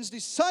first Wednesday,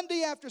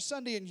 Sunday after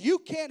Sunday, and you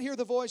can't hear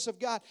the voice of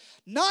God,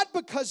 not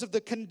because of the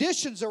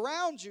conditions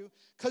around you,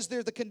 because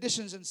they're the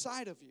conditions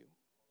inside of you.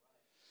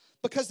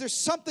 Because there's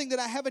something that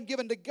I haven't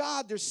given to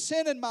God. There's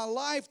sin in my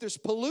life. There's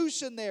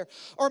pollution there.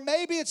 Or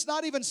maybe it's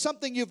not even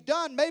something you've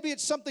done. Maybe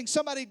it's something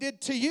somebody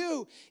did to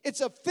you.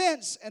 It's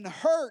offense and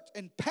hurt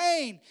and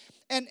pain.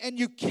 And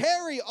you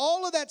carry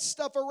all of that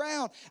stuff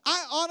around.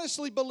 I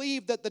honestly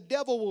believe that the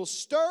devil will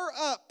stir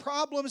up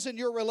problems in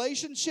your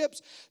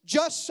relationships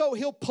just so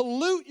he'll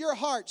pollute your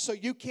heart so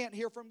you can't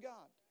hear from God.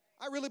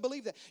 I really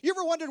believe that. You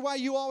ever wondered why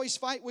you always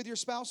fight with your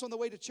spouse on the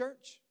way to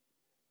church?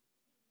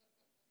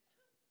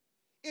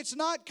 It's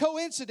not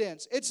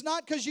coincidence. It's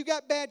not because you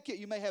got bad kids.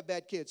 You may have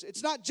bad kids.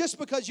 It's not just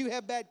because you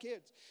have bad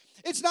kids.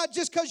 It's not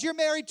just because you're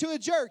married to a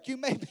jerk. You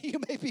may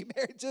be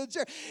married to a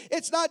jerk.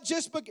 It's not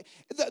just because.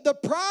 The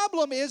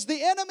problem is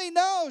the enemy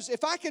knows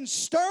if I can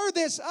stir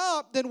this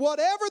up, then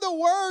whatever the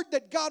word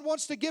that God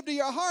wants to give to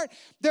your heart,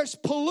 there's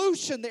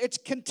pollution. It's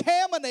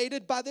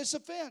contaminated by this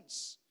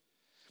offense.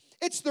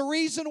 It's the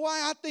reason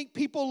why I think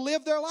people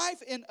live their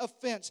life in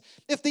offense.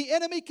 If the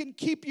enemy can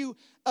keep you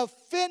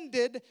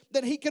offended,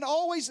 then he can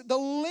always, the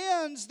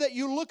lens that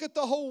you look at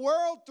the whole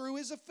world through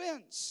is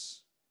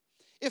offense.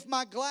 If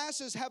my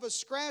glasses have a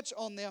scratch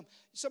on them,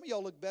 some of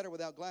y'all look better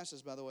without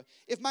glasses, by the way.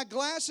 If my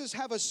glasses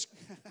have a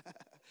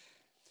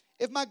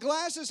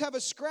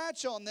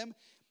scratch on them,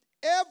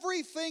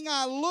 everything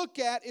I look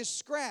at is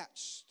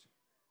scratched.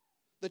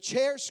 The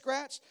chair's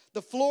scratched,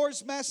 the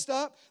floor's messed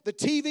up, the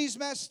TV's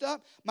messed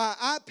up, my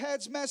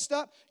iPad's messed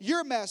up,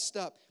 you're messed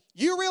up.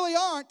 You really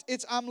aren't.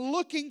 I'm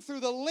looking through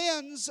the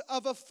lens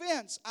of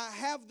offense. I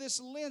have this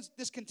lens,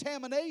 this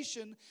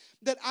contamination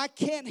that I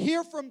can't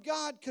hear from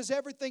God because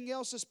everything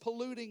else is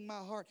polluting my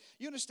heart.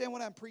 You understand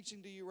what I'm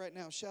preaching to you right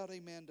now? Shout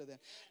amen to that.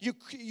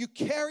 You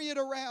carry it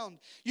around.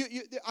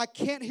 I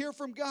can't hear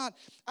from God.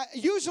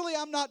 Usually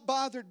I'm not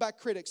bothered by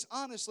critics.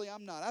 Honestly,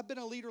 I'm not. I've been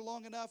a leader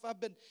long enough. I've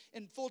been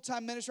in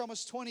full-time ministry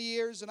almost 20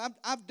 years, and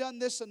I've done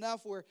this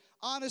enough where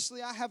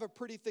honestly I have a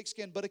pretty thick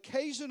skin. But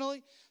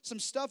occasionally some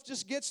stuff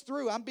just gets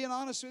through. I'm being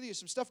honest with you.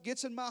 Some stuff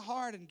gets in my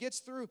heart and gets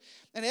through.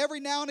 And every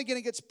now and again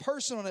it gets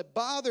personal and it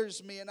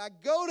bothers me. And I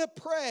go to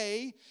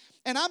pray,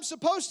 and I'm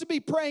supposed to be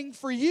praying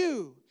for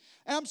you.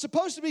 And I'm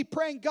supposed to be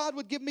praying God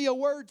would give me a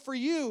word for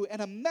you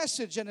and a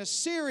message and a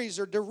series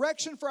or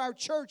direction for our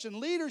church and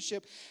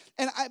leadership.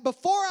 And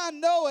before I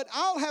know it,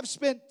 I'll have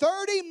spent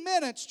 30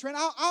 minutes, Trent,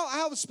 I'll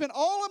have spent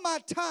all of my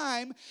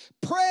time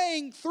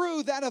praying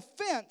through that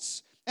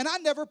offense. And I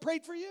never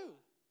prayed for you.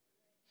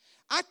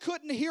 I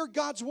couldn't hear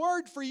God's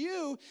word for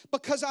you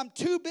because I'm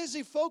too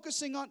busy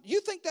focusing on,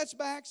 you think that's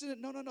by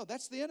accident? No,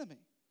 that's the enemy.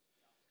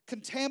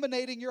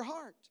 Contaminating your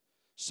heart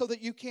so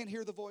that you can't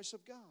hear the voice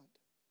of God.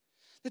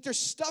 That there's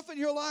stuff in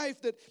your life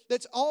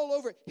that's all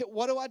over.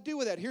 What do I do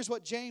with that? Here's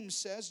what James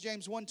says.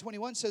 James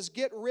 1:21 says,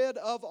 get rid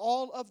of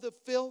all of the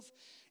filth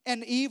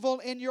and evil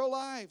in your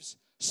lives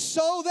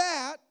so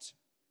that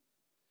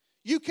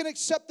you can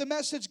accept the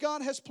message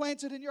God has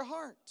planted in your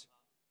heart.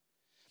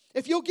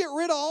 If you'll get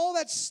rid of all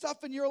that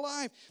stuff in your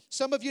life,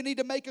 some of you need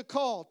to make a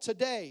call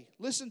today.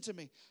 Listen to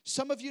me.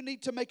 Some of you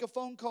need to make a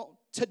phone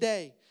call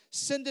today.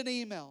 Send an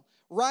email.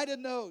 Write a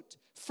note.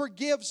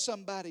 Forgive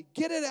somebody.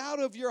 Get it out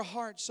of your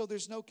heart so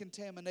there's no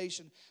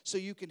contamination so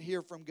you can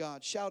hear from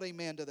God. Shout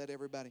amen to that,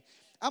 everybody.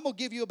 I'm going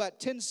to give you about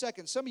 10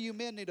 seconds. Some of you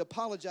men need to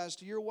apologize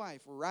to your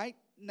wife right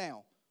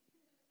now.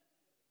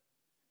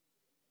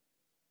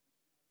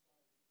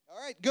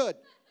 All right, good.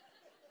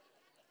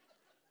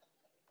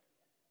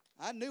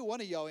 I knew one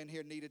of y'all in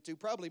here needed to.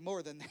 Probably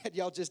more than that.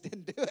 Y'all just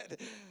didn't do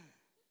it.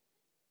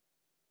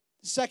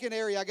 The second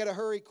area, I got to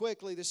hurry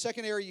quickly. The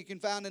second area you can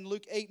find in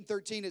Luke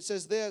 8:13. It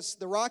says this,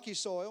 the rocky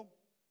soil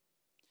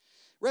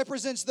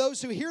represents those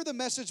who hear the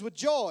message with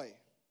joy.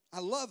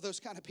 I love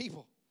those kind of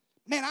people.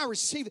 Man, I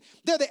receive it.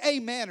 They're the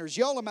ameners.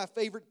 Y'all are my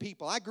favorite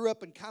people. I grew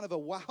up in kind of a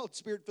wild,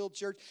 spirit-filled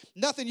church.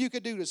 Nothing you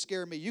could do to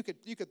scare me. You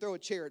could throw a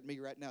chair at me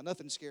right now.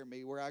 Nothing scared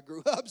me where I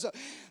grew up. So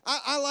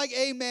I like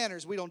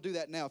ameners. We don't do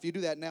that now. If you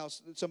do that now,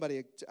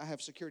 I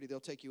have security. They'll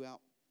take you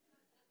out.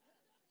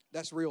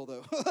 That's real,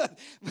 though.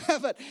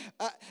 But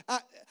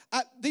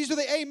these are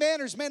the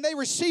ameners. Man, they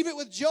receive it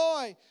with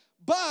joy.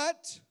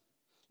 But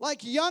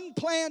like young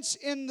plants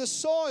in the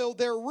soil,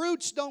 their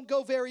roots don't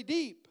go very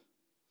deep.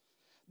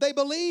 They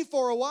believe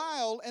for a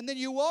while, and then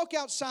you walk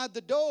outside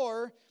the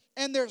door,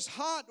 and there's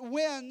hot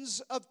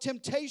winds of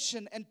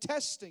temptation and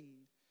testing,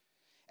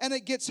 and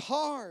it gets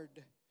hard.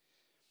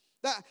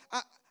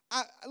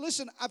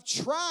 Listen, I've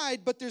tried,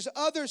 but there's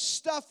other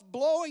stuff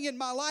blowing in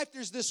my life.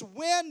 There's this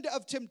wind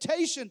of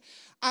temptation.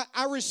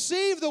 I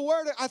received the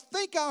word. I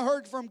think I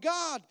heard from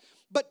God,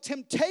 but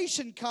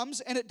temptation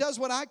comes, and it does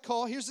what I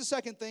call, here's the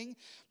second thing,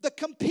 the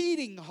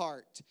competing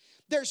heart.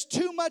 There's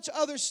too much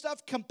other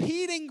stuff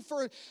competing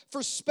for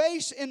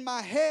space in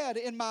my head,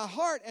 in my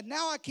heart, and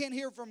now I can't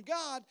hear from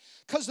God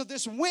because of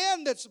this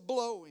wind that's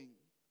blowing.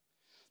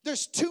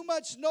 There's too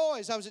much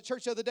noise. I was at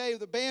church the other day.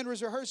 The band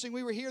was rehearsing.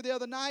 We were here the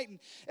other night, and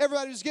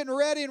everybody was getting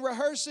ready and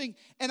rehearsing.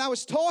 And I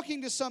was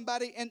talking to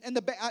somebody, and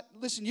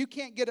listen, you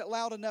can't get it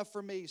loud enough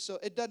for me, so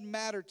it doesn't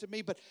matter to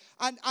me. But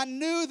I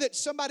knew that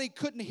somebody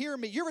couldn't hear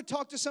me. You ever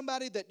talk to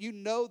somebody that you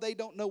know they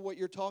don't know what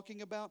you're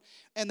talking about,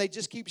 and they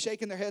just keep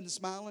shaking their head and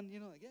smiling? You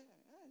know, like, yeah.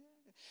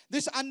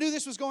 I knew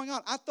this was going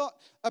on. I thought,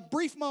 a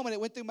brief moment, it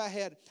went through my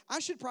head, I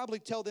should probably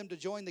tell them to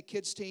join the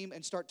kids' team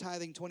and start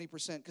tithing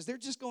 20%, because they're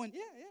just going,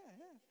 yeah.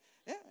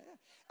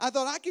 I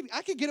thought, I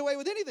could get away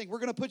with anything. We're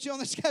going to put you on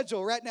the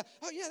schedule right now.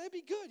 Oh, yeah, that'd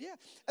be good, yeah.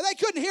 And they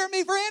couldn't hear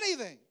me for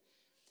anything.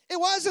 It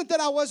wasn't that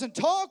I wasn't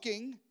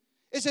talking.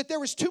 It's that there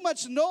was too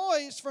much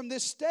noise from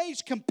this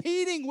stage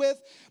competing with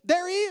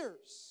their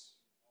ears.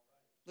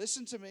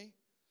 Listen to me.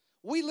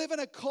 We live in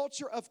a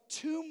culture of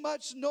too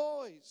much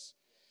noise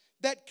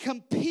that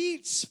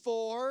competes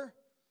for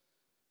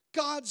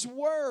God's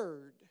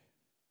word.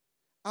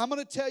 I'm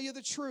going to tell you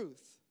the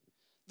truth.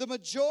 The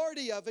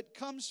majority of it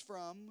comes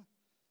from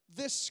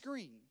this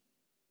screen.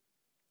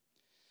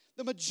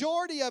 The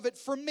majority of it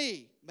for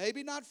me,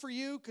 maybe not for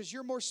you because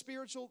you're more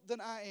spiritual than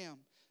I am.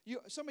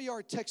 Some of you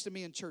are texting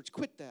me in church.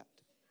 Quit that.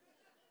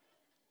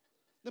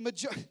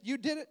 You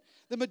did it.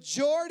 The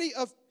majority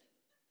of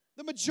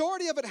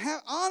it,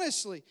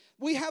 honestly,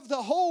 we have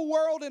the whole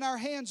world in our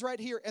hands right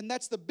here, and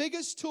that's the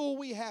biggest tool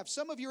we have.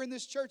 Some of you are in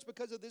this church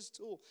because of this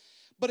tool,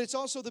 but it's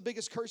also the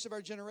biggest curse of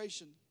our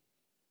generation.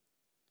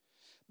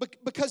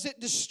 Because it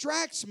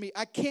distracts me.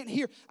 I can't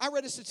hear. I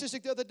read a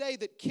statistic the other day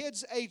that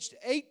kids aged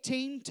 8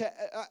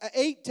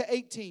 to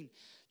 18,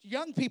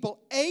 young people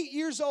 8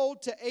 years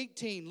old to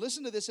 18,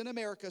 listen to this, in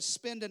America,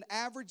 spend an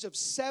average of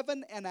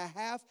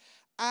 7.5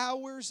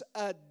 hours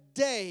a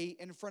day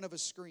in front of a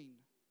screen.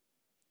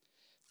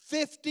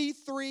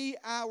 53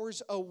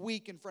 hours a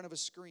week in front of a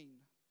screen,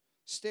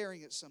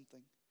 staring at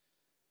something.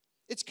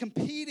 It's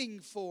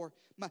competing for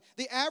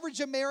the average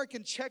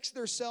American checks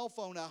their cell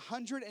phone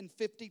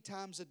 150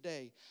 times a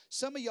day.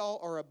 Some of y'all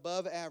are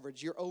above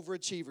average. You're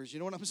overachievers. You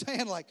know what I'm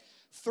saying? Like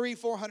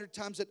 300-400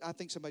 times. I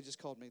think somebody just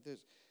called me.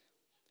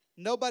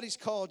 Nobody's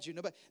called you.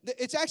 Nobody.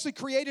 It's actually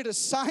created a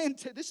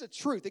scientific. This is a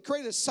truth. It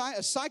created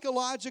a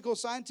psychological,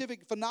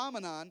 scientific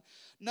phenomenon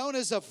known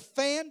as a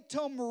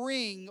phantom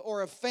ring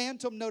or a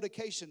phantom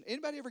notification.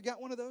 Anybody ever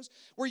got one of those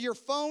where your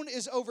phone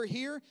is over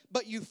here,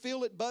 but you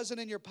feel it buzzing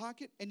in your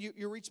pocket, and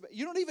you reach?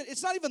 You don't even.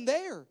 It's not even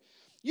there.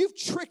 You've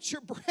tricked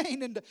your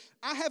brain into.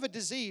 I have a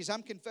disease.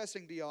 I'm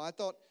confessing to y'all. I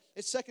thought.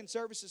 It's second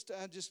services.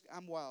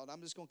 I'm wild. I'm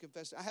just going to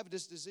confess. I have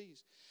this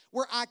disease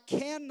where I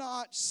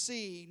cannot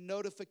see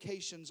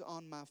notifications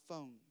on my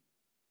phone.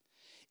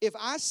 If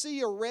I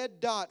see a red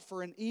dot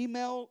for an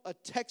email, a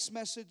text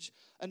message,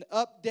 an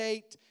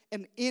update,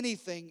 and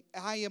anything,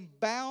 I am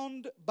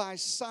bound by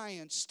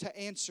science to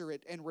answer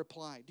it and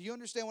reply. Do you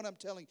understand what I'm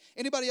telling you?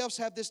 Anybody else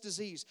have this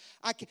disease?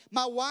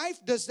 My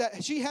wife does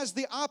that. She has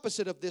the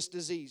opposite of this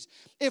disease.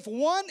 If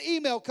one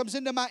email comes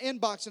into my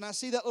inbox and I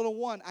see that little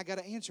one, I got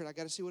to answer it. I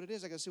got to see what it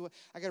is. I got to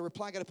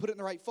reply. I got to put it in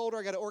the right folder.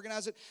 I got to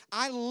organize it.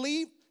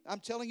 I'm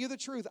telling you the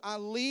truth. I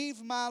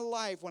leave my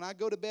life when I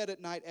go to bed at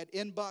night at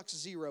inbox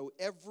 0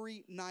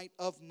 every night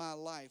of my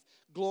life.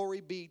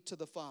 Glory be to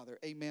the Father.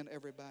 Amen,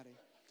 everybody.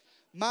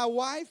 My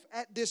wife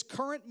at this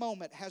current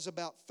moment has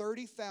about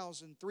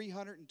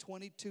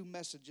 30,322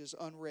 messages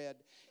unread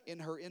in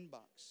her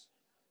inbox.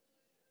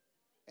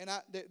 And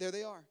there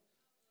they are.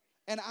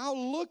 And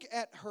I'll look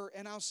at her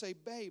and I'll say,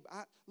 babe,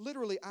 I'm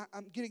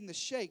getting the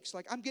shakes.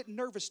 Like, I'm getting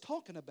nervous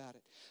talking about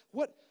it.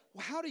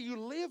 How do you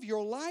live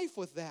your life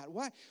with that?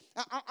 Why?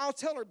 I'll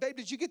tell her, babe,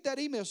 did you get that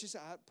email? She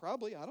said,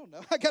 probably, I don't know.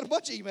 I got a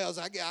bunch of emails.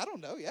 I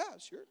don't know. Yeah,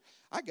 sure.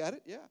 I got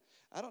it, yeah.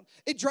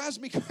 It drives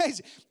me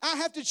crazy. I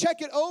have to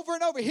check it over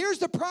and over. Here's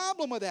the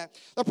problem with that.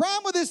 The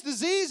problem with this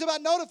disease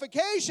about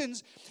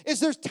notifications is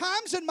there's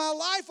times in my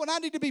life when I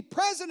need to be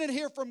present and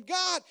hear from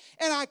God,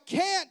 and I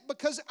can't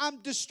because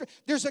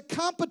there's a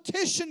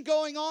competition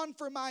going on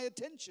for my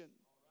attention.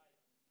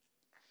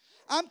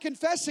 I'm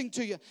confessing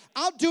to you.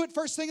 I'll do it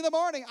first thing in the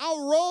morning.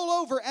 I'll roll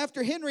over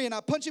after Henry and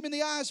I punch him in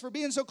the eyes for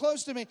being so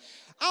close to me.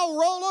 I'll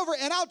roll over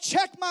and I'll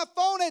check my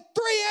phone at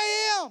 3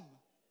 a.m.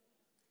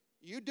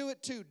 You do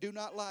it too. Do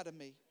not lie to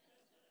me.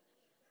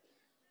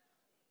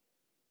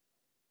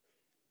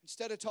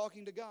 Instead of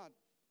talking to God.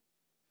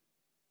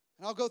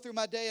 And I'll go through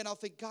my day and I'll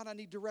think, God, I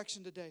need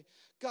direction today.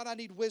 God, I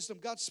need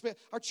wisdom.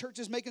 Our church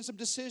is making some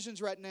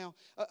decisions right now,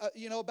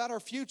 about our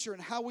future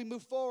and how we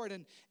move forward.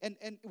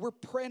 And we're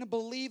praying and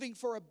believing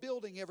for a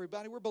building,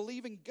 everybody. We're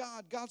believing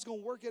God. God's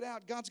going to work it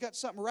out. God's got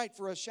something right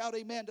for us. Shout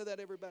amen to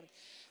that, everybody.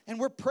 And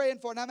we're praying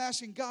for it. And I'm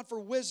asking God for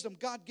wisdom.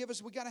 God,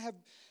 we got to have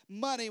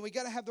money. We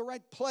got to have the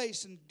right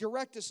place and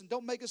direct us and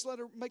don't make us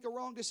make a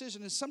wrong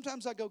decision. And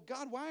sometimes I go,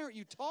 God, why aren't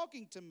you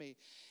talking to me?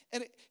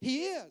 And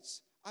He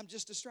is. I'm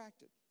just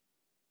distracted.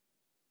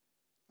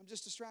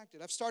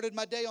 I've started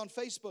my day on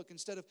Facebook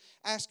instead of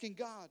asking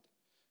God,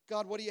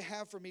 God, what do you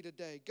have for me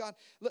today? God,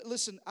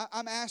 listen,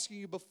 I'm asking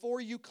you, before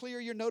you clear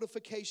your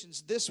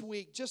notifications this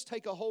week, just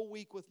take a whole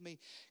week with me.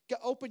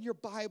 Open your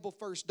Bible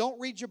first.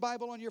 Don't read your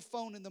Bible on your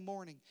phone in the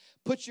morning.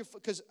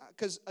 Because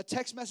a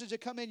text message will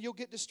come in, you'll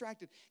get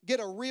distracted.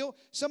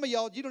 Some of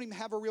y'all, you don't even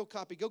have a real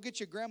copy. Go get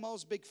your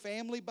grandma's big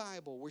family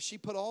Bible where she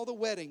put all the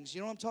weddings.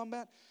 You know what I'm talking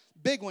about?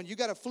 Big one. You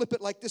got to flip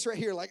it like this right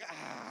here,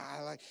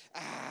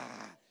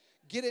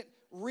 Get it.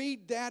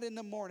 Read that in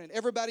the morning.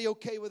 Everybody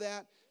okay with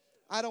that?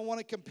 I don't want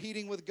it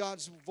competing with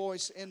God's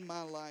voice in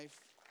my life.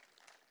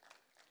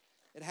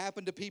 It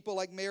happened to people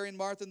like Mary and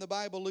Martha in the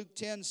Bible. Luke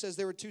 10 says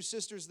there were two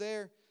sisters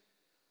there.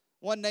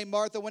 One named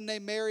Martha, one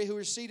named Mary, who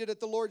were seated at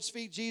the Lord's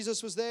feet.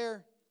 Jesus was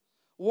there.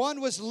 One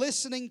was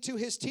listening to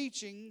His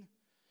teaching,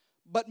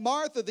 but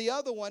Martha, the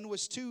other one,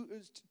 was too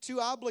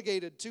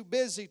obligated, too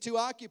busy, too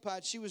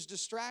occupied. She was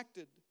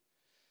distracted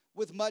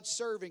with much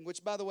serving,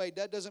 which, by the way,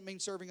 that doesn't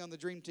mean serving on the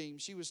dream team.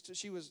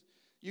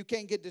 You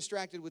can't get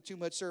distracted with too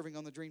much serving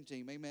on the dream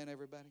team. Amen,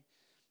 everybody.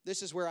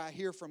 This is where I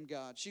hear from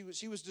God. She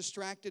was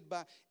distracted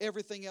by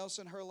everything else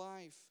in her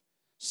life.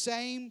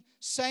 Same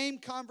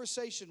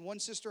conversation. One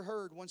sister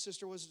heard, one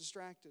sister was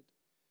distracted.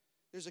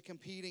 There's a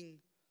competing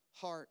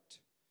heart.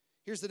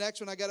 Here's the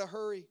next one. I got to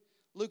hurry.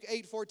 Luke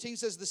 8:14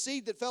 says, the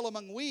seed that fell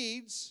among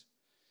weeds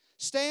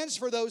stands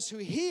for those who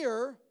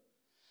hear,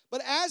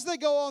 but as they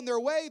go on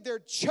their way, they're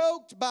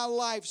choked by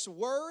life's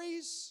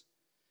worries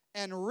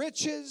and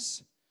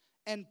riches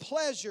and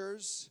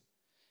pleasures.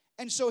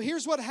 And so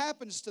here's what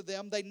happens to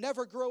them. They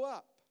never grow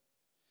up.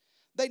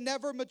 They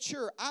never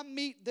mature. I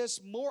meet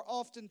this more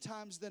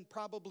oftentimes than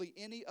probably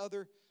any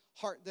other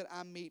heart that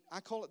I meet.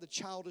 I call it the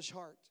childish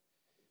heart.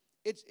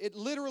 It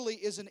literally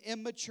is an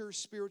immature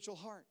spiritual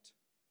heart.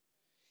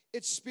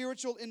 It's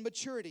spiritual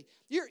immaturity.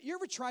 You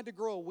ever tried to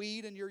grow a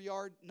weed in your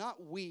yard?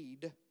 Not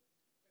weed.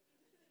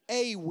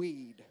 A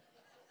weed.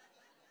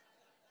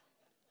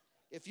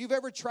 If you've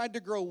ever tried to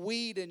grow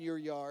weed in your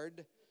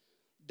yard,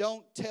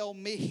 don't tell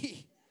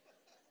me.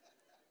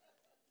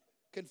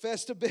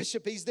 Confess to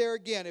Bishop, he's there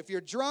again. If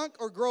you're drunk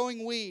or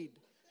growing weed,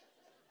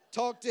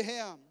 talk to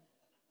him.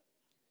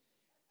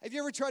 Have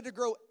you ever tried to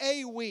grow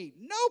a weed?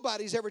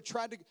 Nobody's ever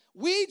tried to.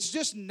 Weeds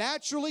just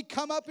naturally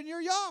come up in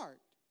your yard.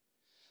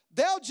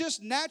 They'll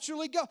just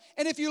naturally go.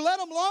 And if you let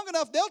them long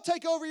enough, they'll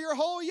take over your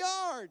whole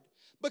yard.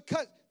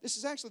 Because this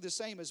is actually the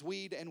same as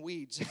weed and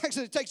weeds.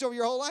 Actually, it takes over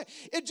your whole life.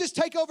 It just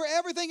takes over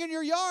everything in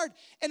your yard.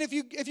 And if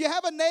you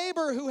have a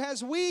neighbor who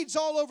has weeds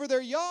all over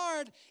their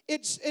yard,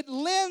 it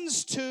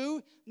lends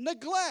to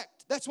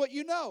neglect. That's what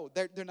you know.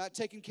 They're not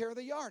taking care of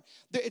the yard.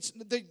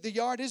 The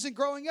yard isn't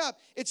growing up.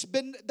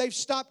 They've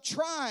stopped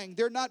trying.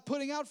 They're not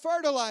putting out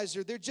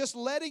fertilizer. They're just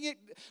letting it,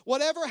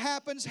 whatever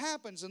happens,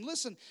 happens. And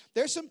listen,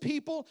 there's some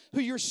people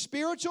who your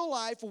spiritual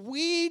life,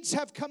 weeds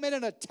have come in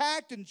and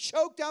attacked and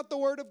choked out the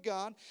Word of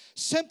God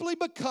simply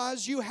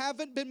because you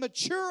haven't been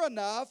mature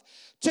enough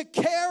to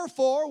care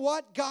for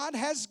what God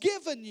has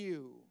given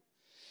you.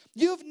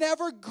 You've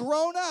never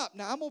grown up.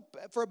 Now,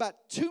 for about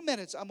 2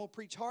 minutes, I'm going to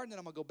preach hard, and then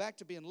I'm going to go back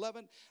to being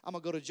Levin. I'm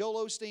going to go to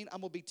Joel Osteen.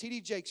 I'm going to be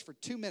T.D. Jakes for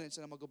 2 minutes,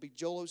 and I'm going to go be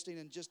Joel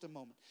Osteen in just a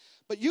moment.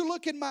 But you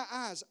look in my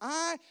eyes.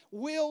 I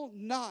will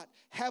not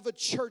have a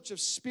church of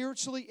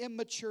spiritually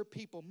immature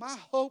people. My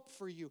hope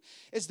for you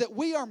is that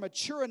we are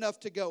mature enough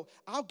to go,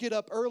 I'll get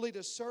up early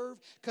to serve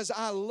because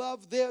I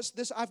love this.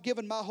 I've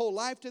given my whole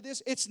life to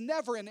this. It's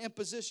never an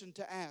imposition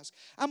to ask.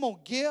 I'm going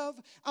to give.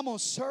 I'm going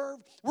to serve.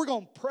 We're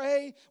going to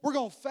pray. We're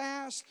going to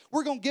fast.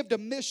 We're going to give to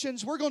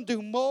missions. We're going to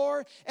do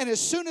more. And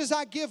as soon as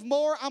I give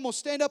more, I'm going to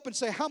stand up and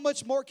say, how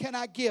much more can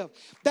I give?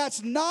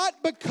 That's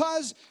not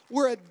because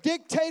we're a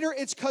dictator.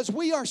 It's because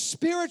we are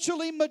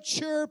spiritually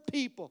mature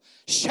people.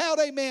 Shout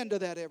amen to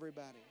that,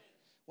 everybody.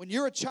 When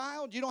you're a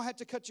child, you don't have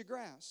to cut your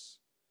grass.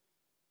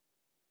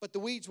 But the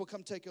weeds will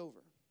come take over.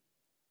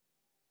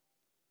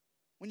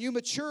 When you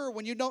mature,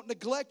 when you don't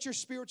neglect your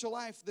spiritual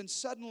life, then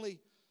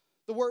suddenly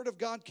the Word of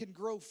God can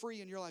grow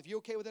free in your life. You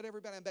okay with that,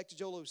 everybody? I'm back to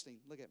Joel Osteen.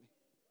 Look at me.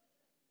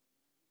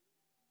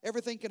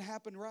 Everything can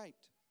happen right.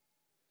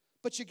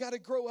 But you got to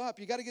grow up.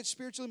 You got to get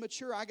spiritually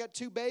mature. I got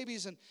 2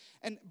 babies,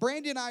 and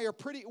Brandy and I are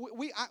pretty,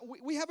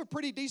 we have a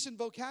pretty decent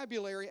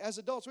vocabulary as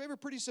adults. We have a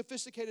pretty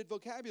sophisticated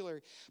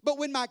vocabulary. But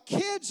when my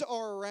kids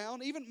are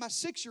around, even my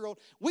 6-year-old,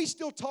 we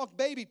still talk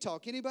baby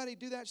talk. Anybody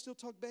do that? Still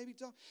talk baby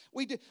talk?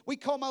 We do. We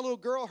call my little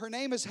girl, her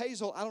name is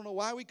Hazel. I don't know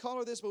why we call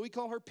her this, but we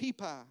call her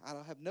Pee-Pie. I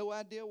don't have no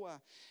idea why.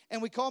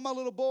 And we call my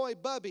little boy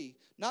Bubby,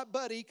 not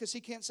Buddy, because he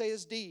can't say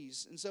his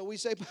D's. And so we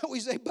say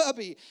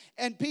Bubby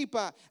and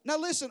Pee-Pie. Now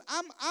listen,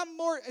 I'm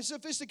more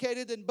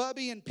sophisticated than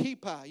Bubby and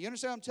Pee-Pie. You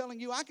understand what I'm telling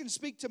you? I can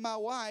speak to my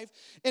wife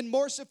in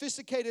more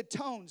sophisticated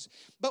tones.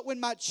 But when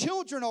my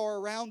children are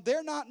around,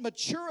 they're not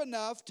mature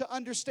enough to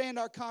understand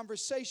our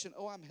conversation.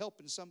 Oh, I'm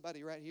helping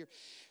somebody right here.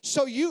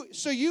 So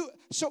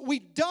we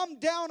dumb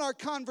down our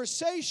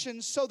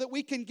conversations so that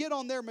we can get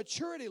on their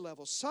maturity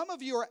level. Some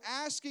of you are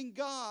asking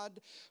God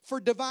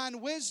for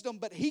divine wisdom,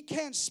 but He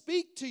can't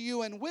speak to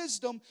you in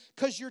wisdom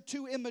because you're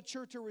too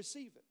immature to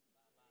receive it.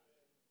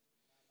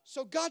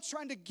 So God's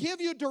trying to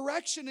give you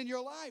direction in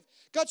your life.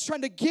 God's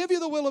trying to give you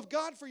the will of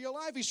God for your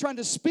life. He's trying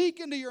to speak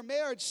into your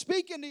marriage,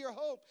 speak into your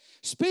hope,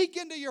 speak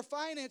into your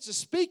finances,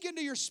 speak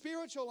into your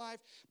spiritual life,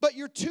 but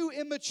you're too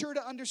immature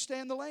to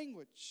understand the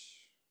language.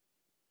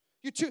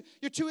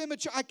 You're too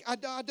immature.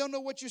 I don't know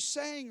what you're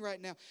saying right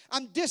now.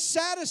 I'm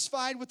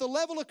dissatisfied with the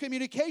level of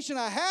communication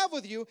I have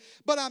with you,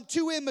 but I'm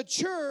too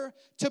immature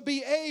to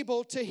be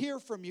able to hear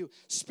from you.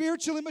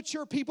 Spiritually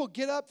mature people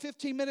get up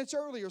 15 minutes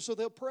earlier so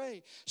they'll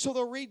pray, so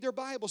they'll read their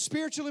Bible.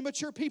 Spiritually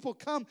mature people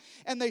come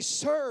and they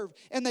serve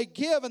and they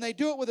give and they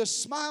do it with a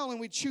smile, and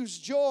we choose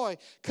joy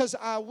because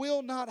I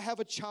will not have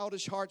a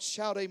childish heart.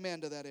 Shout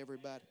amen to that,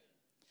 everybody.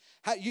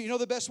 You know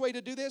the best way to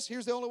do this?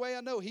 Here's the only way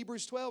I know.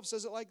 Hebrews 12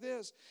 says it like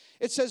this.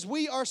 It says,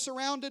 we are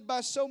surrounded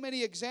by so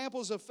many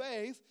examples of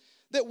faith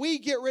that we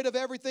get rid of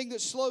everything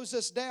that slows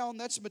us down.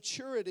 That's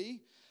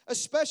maturity.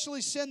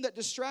 Especially sin that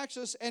distracts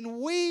us.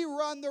 And we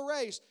run the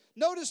race.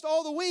 Notice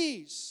all the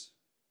we's.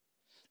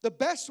 The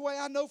best way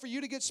I know for you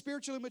to get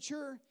spiritually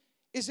mature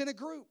is in a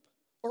group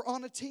or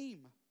on a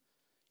team.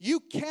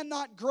 You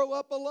cannot grow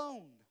up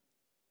alone.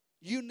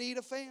 You need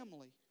a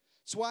family.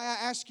 That's why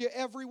I ask you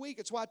every week.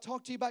 It's why I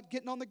talk to you about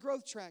getting on the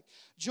growth track,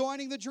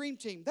 joining the dream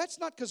team. That's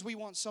not because we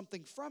want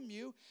something from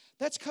you.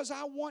 That's because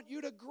I want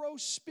you to grow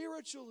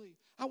spiritually.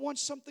 I want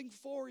something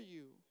for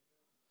you.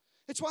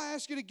 It's why I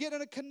ask you to get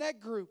in a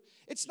connect group.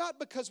 It's not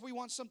because we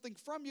want something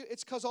from you.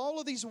 It's because all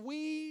of these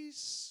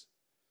we's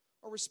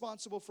are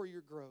responsible for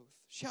your growth.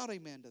 Shout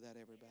amen to that,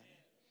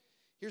 everybody.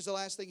 Here's the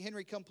last thing.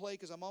 Henry, come play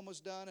because I'm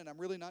almost done and I'm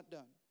really not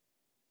done.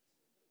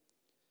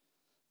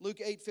 Luke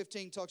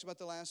 8:15 talks about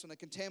the last one, a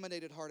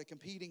contaminated heart, a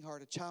competing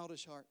heart, a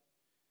childish heart.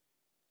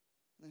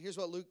 And here's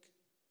what Luke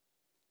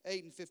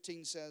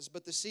 8:15 says.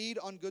 But the seed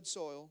on good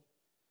soil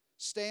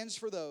stands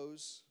for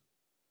those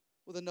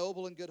with a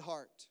noble and good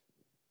heart.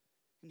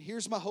 And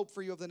here's my hope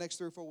for you over the next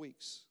 3 or 4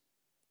 weeks.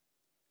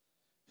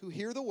 Who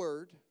hear the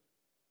word.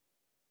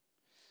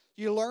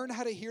 You learn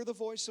how to hear the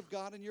voice of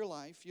God in your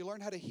life. You learn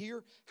how to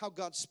hear how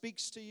God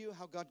speaks to you,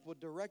 how God will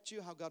direct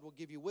you, how God will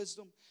give you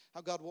wisdom,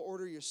 how God will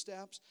order your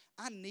steps.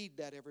 I need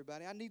that,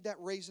 everybody. I need that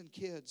raising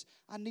kids.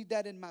 I need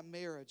that in my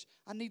marriage.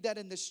 I need that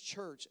in this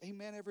church.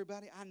 Amen,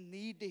 everybody? I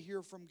need to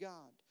hear from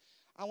God.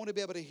 I want to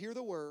be able to hear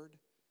the word.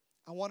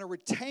 I want to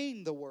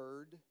retain the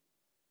word.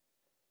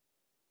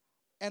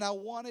 And I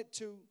want it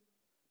to,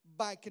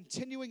 by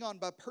continuing on,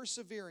 by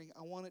persevering,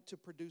 I want it to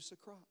produce a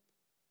crop.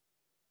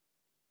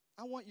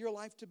 I want your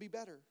life to be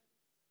better.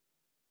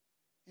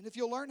 And if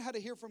you'll learn how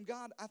to hear from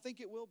God, I think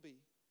it will be.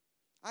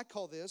 I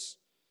call this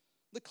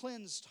the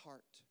cleansed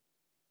heart.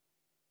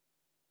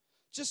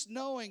 Just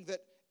knowing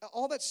that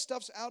all that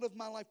stuff's out of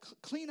my life.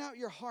 Clean out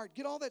your heart.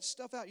 Get all that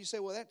stuff out. You say,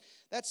 well,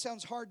 that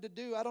sounds hard to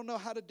do. I don't know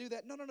how to do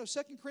that. No.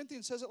 2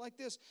 Corinthians says it like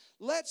this.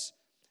 Let's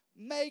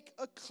make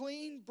a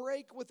clean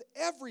break with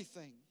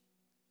everything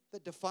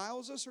that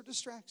defiles us or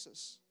distracts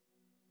us,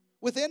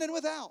 within and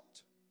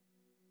without.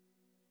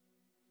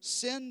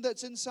 Sin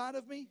that's inside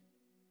of me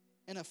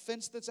and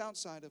offense that's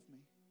outside of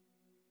me.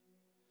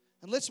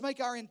 And let's make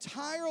our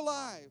entire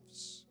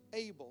lives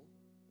able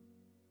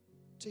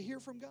to hear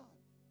from God.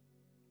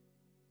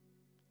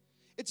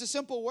 It's a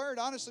simple word.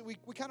 Honestly,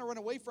 we kind of run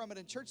away from it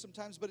in church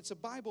sometimes, but it's a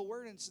Bible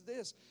word, and it's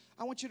this.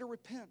 I want you to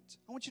repent.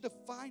 I want you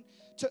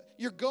to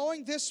you're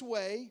going this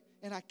way,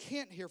 and I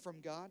can't hear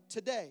from God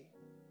today.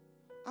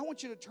 I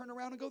want you to turn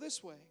around and go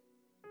this way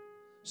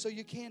so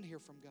you can hear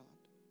from God.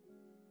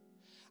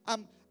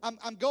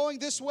 I'm going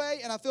this way,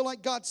 and I feel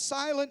like God's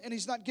silent, and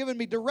He's not giving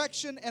me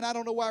direction, and I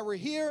don't know why we're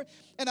here,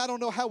 and I don't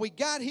know how we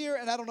got here,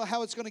 and I don't know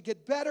how it's going to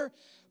get better.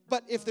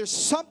 But if there's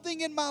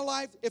something in my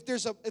life, if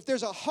there's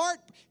a heart,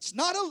 it's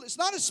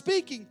not a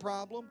speaking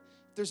problem.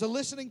 If there's a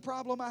listening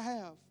problem I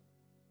have,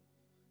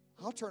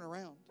 I'll turn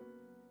around.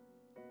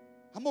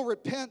 I'm going to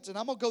repent, and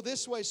I'm going to go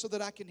this way so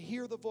that I can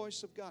hear the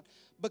voice of God.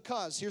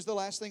 Because, here's the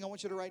last thing I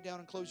want you to write down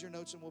and close your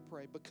notes, and we'll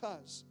pray.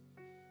 Because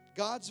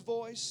God's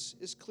voice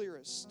is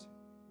clearest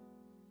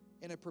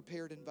in a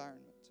prepared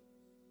environment.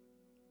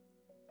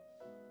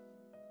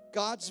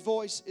 God's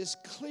voice is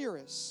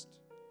clearest.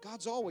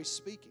 God's always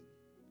speaking.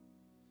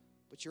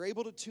 But you're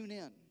able to tune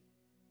in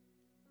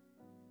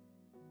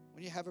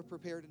when you have a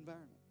prepared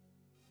environment.